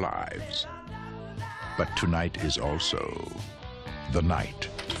of their lives. But tonight is also the night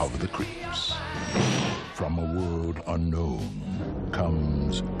of the creeps. From a world unknown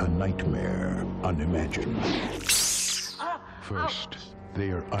comes a nightmare unimagined. First, they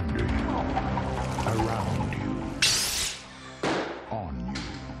are under you, around you, on you,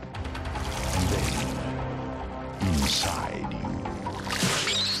 and then inside you.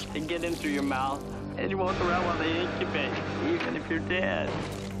 They get in through your mouth, and you walk around while they incubate, even if you're dead.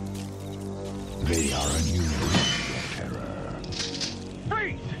 They are a new breed of terror.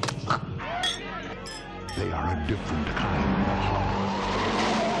 Freeze! They are a different kind of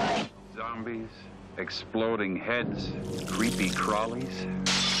horror. Zombies, exploding heads, creepy crawlies.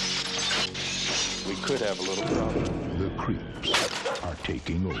 We could have a little problem. The creeps are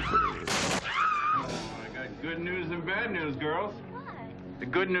taking over. I got good news and bad news, girls. The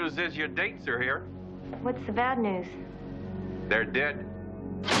good news is your dates are here. What's the bad news? They're dead.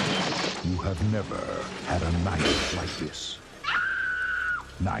 You have never had a night like this.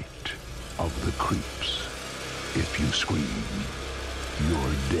 Night of the creeps. If you scream,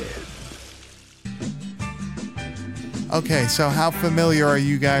 you're dead. Okay, so how familiar are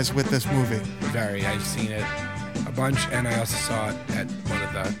you guys with this movie? Very. I've seen it a bunch, and I also saw it at one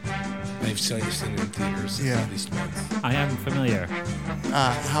of the... I've seen it in theaters at least once. I am familiar.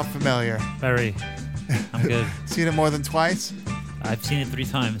 How familiar? Very. I'm good. Seen it more than twice? I've seen it 3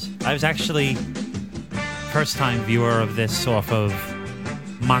 times. I was actually first-time viewer of this off of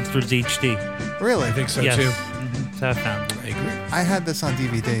Monsters HD. Really? I think so, yes. too. Mm-hmm. So I found it. I agree. I had this on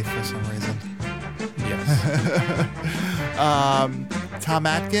DVD for some reason. Yes. Tom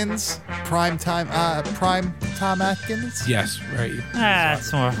Atkins? Prime Tom Atkins? Yes, right.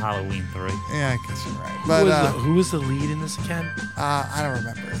 It's more Halloween 3. Yeah, I guess you're right. But who was the lead in this again? I don't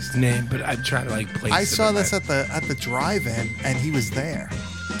remember his name, but I'm trying to place I it saw in this my- at the drive-in, and he was there.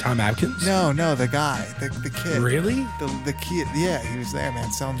 Tom Atkins? No, the guy, the kid. Really? The kid, yeah, he was there,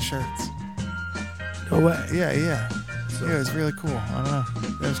 man, selling shirts. No way. Yeah. Yeah, it was really cool. I don't know.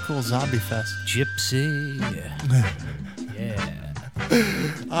 It was cool. Zombie Fest. Gypsy.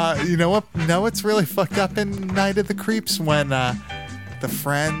 Yeah. You know what? What's really fucked up in Night of the Creeps when the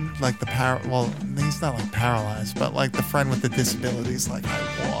friend, like he's not like paralyzed, but like the friend with the disabilities, like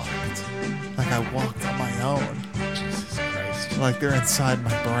I walked on my own. Jesus Christ. Like they're inside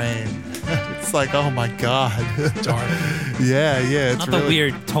my brain. It's like, oh my god. Dark. Yeah. It's Not really the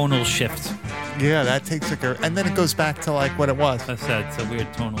weird tonal shift. Yeah, that takes and then it goes back to like what it was. I said it's a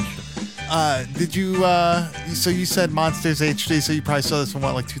weird tonal shift. Did you? So you said Monsters HD. So you probably saw this one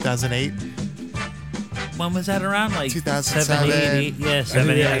like 2008. When was that around? Like 2007. 7, 8, yeah, 7,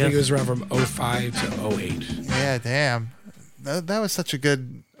 8. I think it was around from 05 to 08. Yeah, damn. That was such a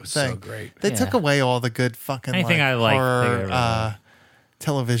good thing. So great. They took away all the good fucking Anything I like, they get horror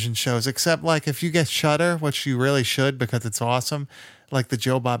television shows, except like if you get Shudder, which you really should because it's awesome. Like the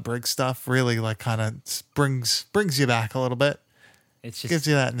Joe Bob Briggs stuff, really like kind of brings you back a little bit. It's just Gives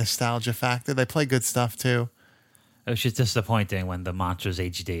you that nostalgia factor. They play good stuff too. It was just disappointing when the Monsters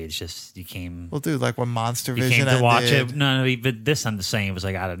HD. It's just you came. Well, dude, like when Monster You Vision came to watch ended. it. No, even this I'm saying it was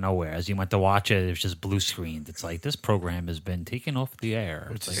like out of nowhere. As you went to watch it, it was just blue screened. It's like this program has been taken off the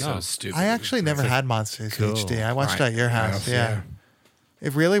air. It's like so stupid. I actually never had Monsters Cool. HD. I watched it Right. at your house. Yeah. Yeah.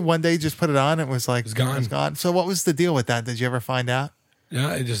 It really one day you just put it on. It was like It's gone. It was gone. So what was the deal with that? Did you ever find out?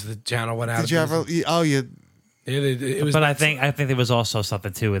 Yeah, it just the channel went out. Did you ever? Oh, you. Yeah, it was. But I think there was also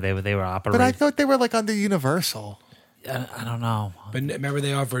something too where they were operating. But I thought they were like under Universal. I don't know. But remember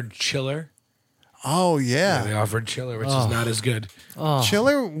they offered Chiller. Oh yeah. They offered Chiller, which is not as good.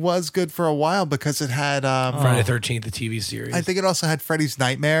 Chiller was good for a while because it had Friday the 13th, the TV series. I think it also had Freddy's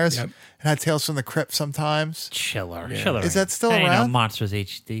Nightmares. Yep. It had Tales from the Crypt sometimes. Chiller. Yeah. Chiller. Is that still Ain't no around? Monsters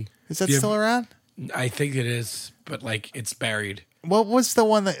HD. Is that Yeah. still around? I think it is, but like it's buried. What was the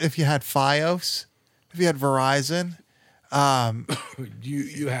one that if you had FiOS, if you had Verizon?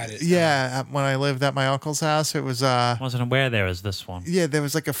 You had it. Yeah, when I lived at my uncle's house, it was Wasn't aware there was this one. yeah, there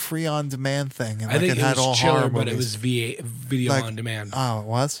was like a free on demand thing, and I like think it it had all was horror Chiller, but it movies. was video Like- on demand. Oh, it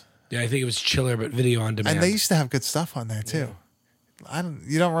was. Yeah, I think it was Chiller, but video on demand. And they used to have good stuff on there too.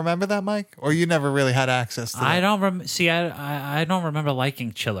 You don't remember that, Mike, or you never really had access to that? I don't see. I don't remember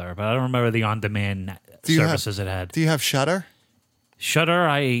liking Chiller, but I don't remember the on-demand Do you services have, it had. Do you have Shudder? Shudder,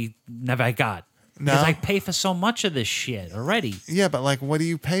 I never got. No? Because I pay for so much of this shit already. Yeah, but like, what do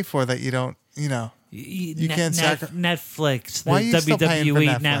you pay for that you don't? You know, you can't Netflix, the Why are you still paying for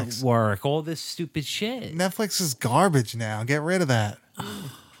WWE Netflix? Network, all this stupid shit. Netflix is garbage now. Get rid of that.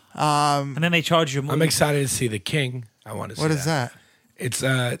 And then they charge you more. I'm excited to see The King. I want to see What is that? It's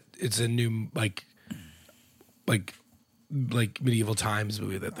a new like medieval times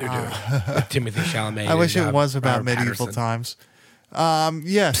movie that they're doing with Timothy Chalamet. I wish and, it was about Robert medieval Pattinson. times.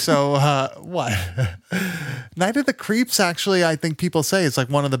 Yeah, so what? Night of the Creeps, actually, I think people say it's like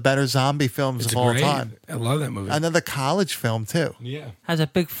one of the better zombie films It's of all great. time. I love that movie. Another college film too. Yeah. Has a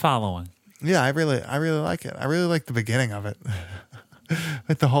big following. Yeah, I really like it. I really like the beginning of it.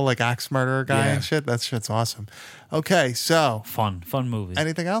 With the whole like axe murderer guy Yeah. and shit. That shit's awesome. Okay, so Fun movie.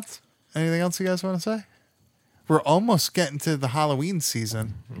 anything else? Anything else you guys want to say? We're almost getting to the Halloween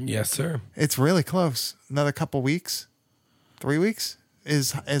season. Yes, sir. It's really close. Another couple weeks. 3 weeks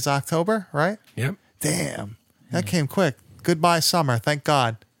is October, right? Yep. Damn. That came quick. Goodbye summer. Thank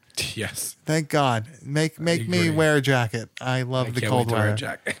God. Yes. Thank God. Make me agree. wear a jacket. I love I the can't cold wait to wear weather. a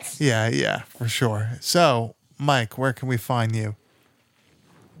jacket. Yeah, for sure. So, Mike, where can we find you?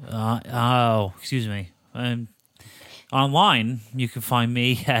 Excuse me. Online, you can find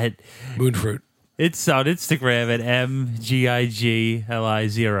me at Moonfruit. It's on Instagram at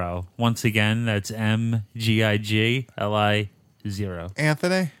MGIGLI0. Once again, that's MGIGLI0.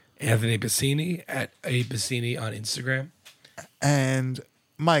 Anthony? Anthony Bassini at A Bassini on Instagram. And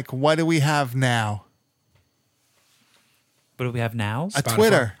Mike, what do we have now? What do we have now? A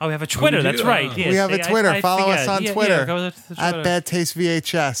Twitter. Oh, we have a Twitter. we do? That's right. Oh. Yes. We have a I- Twitter. I Follow forget. us on Yeah, Twitter yeah, go to the at Twitter. Bad Taste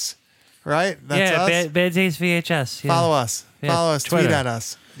VHS. Right? That's us. Bad Taste VHS. Yeah. Follow us. Yeah, Follow us. Twitter. Tweet at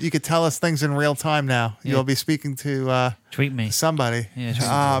us. You could tell us things in real time now. Yeah. You'll be speaking to Tweet me. somebody. Yeah,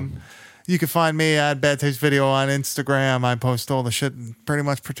 tweet You can find me at Bad Taste Video on Instagram. I post all the shit pretty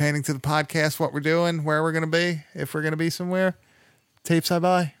much pertaining to the podcast, what we're doing, where we're going to be, if we're going to be somewhere. Tapes I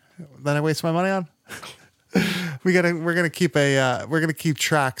buy that I waste my money on. We're gonna keep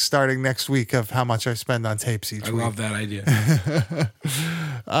track starting next week of how much I spend on tapes each I week. love that idea.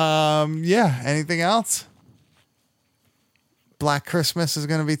 Yeah. Anything else? Black Christmas is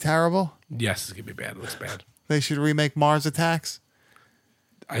going to be terrible. Yes, it's going to be bad. It looks bad. They should remake Mars Attacks.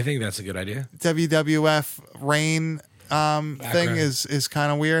 I think that's a good idea. WWF Rain thing Background. is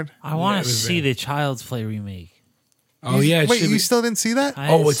kind of weird. I want it to was see bad. the Child's Play remake. Oh, yeah. It Wait, should you be- still didn't see that? I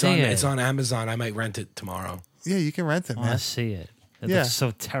didn't it's see on it. it's on Amazon. I might rent it tomorrow. Yeah, you can rent it, I man. want to see it. It Yeah. looks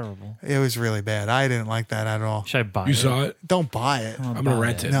so terrible. It was really bad. I didn't like that at all. Should I buy You it? saw it? Don't buy it. I'm gonna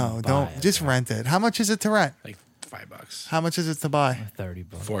rent it. No, Buy don't. it. Just rent it. How much is it to rent? Like $5. How much is it to buy? $30.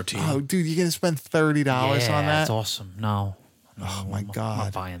 14. Oh, dude, you're gonna spend $30 Yeah, on that? that's awesome. No. Oh my I'm not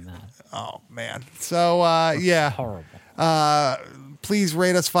God. buying that. Oh man. So yeah. Horrible. Please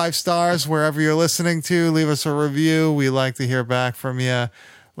rate us 5 stars wherever you're listening to. Leave us a review. We like to hear back from you.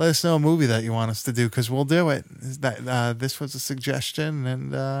 Let us know a movie that you want us to do because we'll do it. This was a suggestion,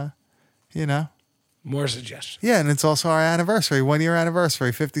 and More suggestions. yeah, and it's also our anniversary, 1 year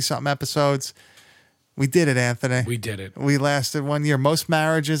anniversary, 50-something episodes. We did it, Anthony. We did it. We lasted 1 year. Most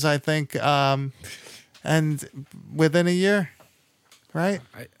marriages, I think, and within a year, right?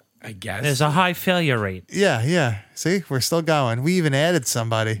 I guess. There's a high failure rate. Yeah. See, we're still going. We even added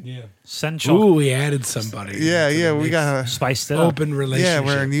somebody. Yeah. Central. Ooh, we added somebody. Yeah. We got a Spiced it up. open relationship. Yeah,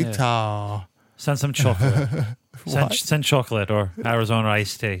 we're in Utah. Send some chocolate. Send chocolate or Arizona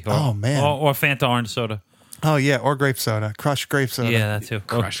iced tea. Or, Oh, man. Or Fanta orange soda. Oh, yeah, or grape soda. Crushed grape soda. Yeah, that too.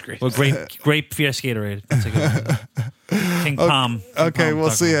 Crushed grape Or grape Fierce Gatorade. That's a good one. King Palm. King Okay, Palm we'll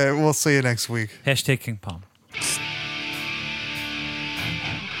talk see about. you. We'll see you next week. Hashtag King Palm.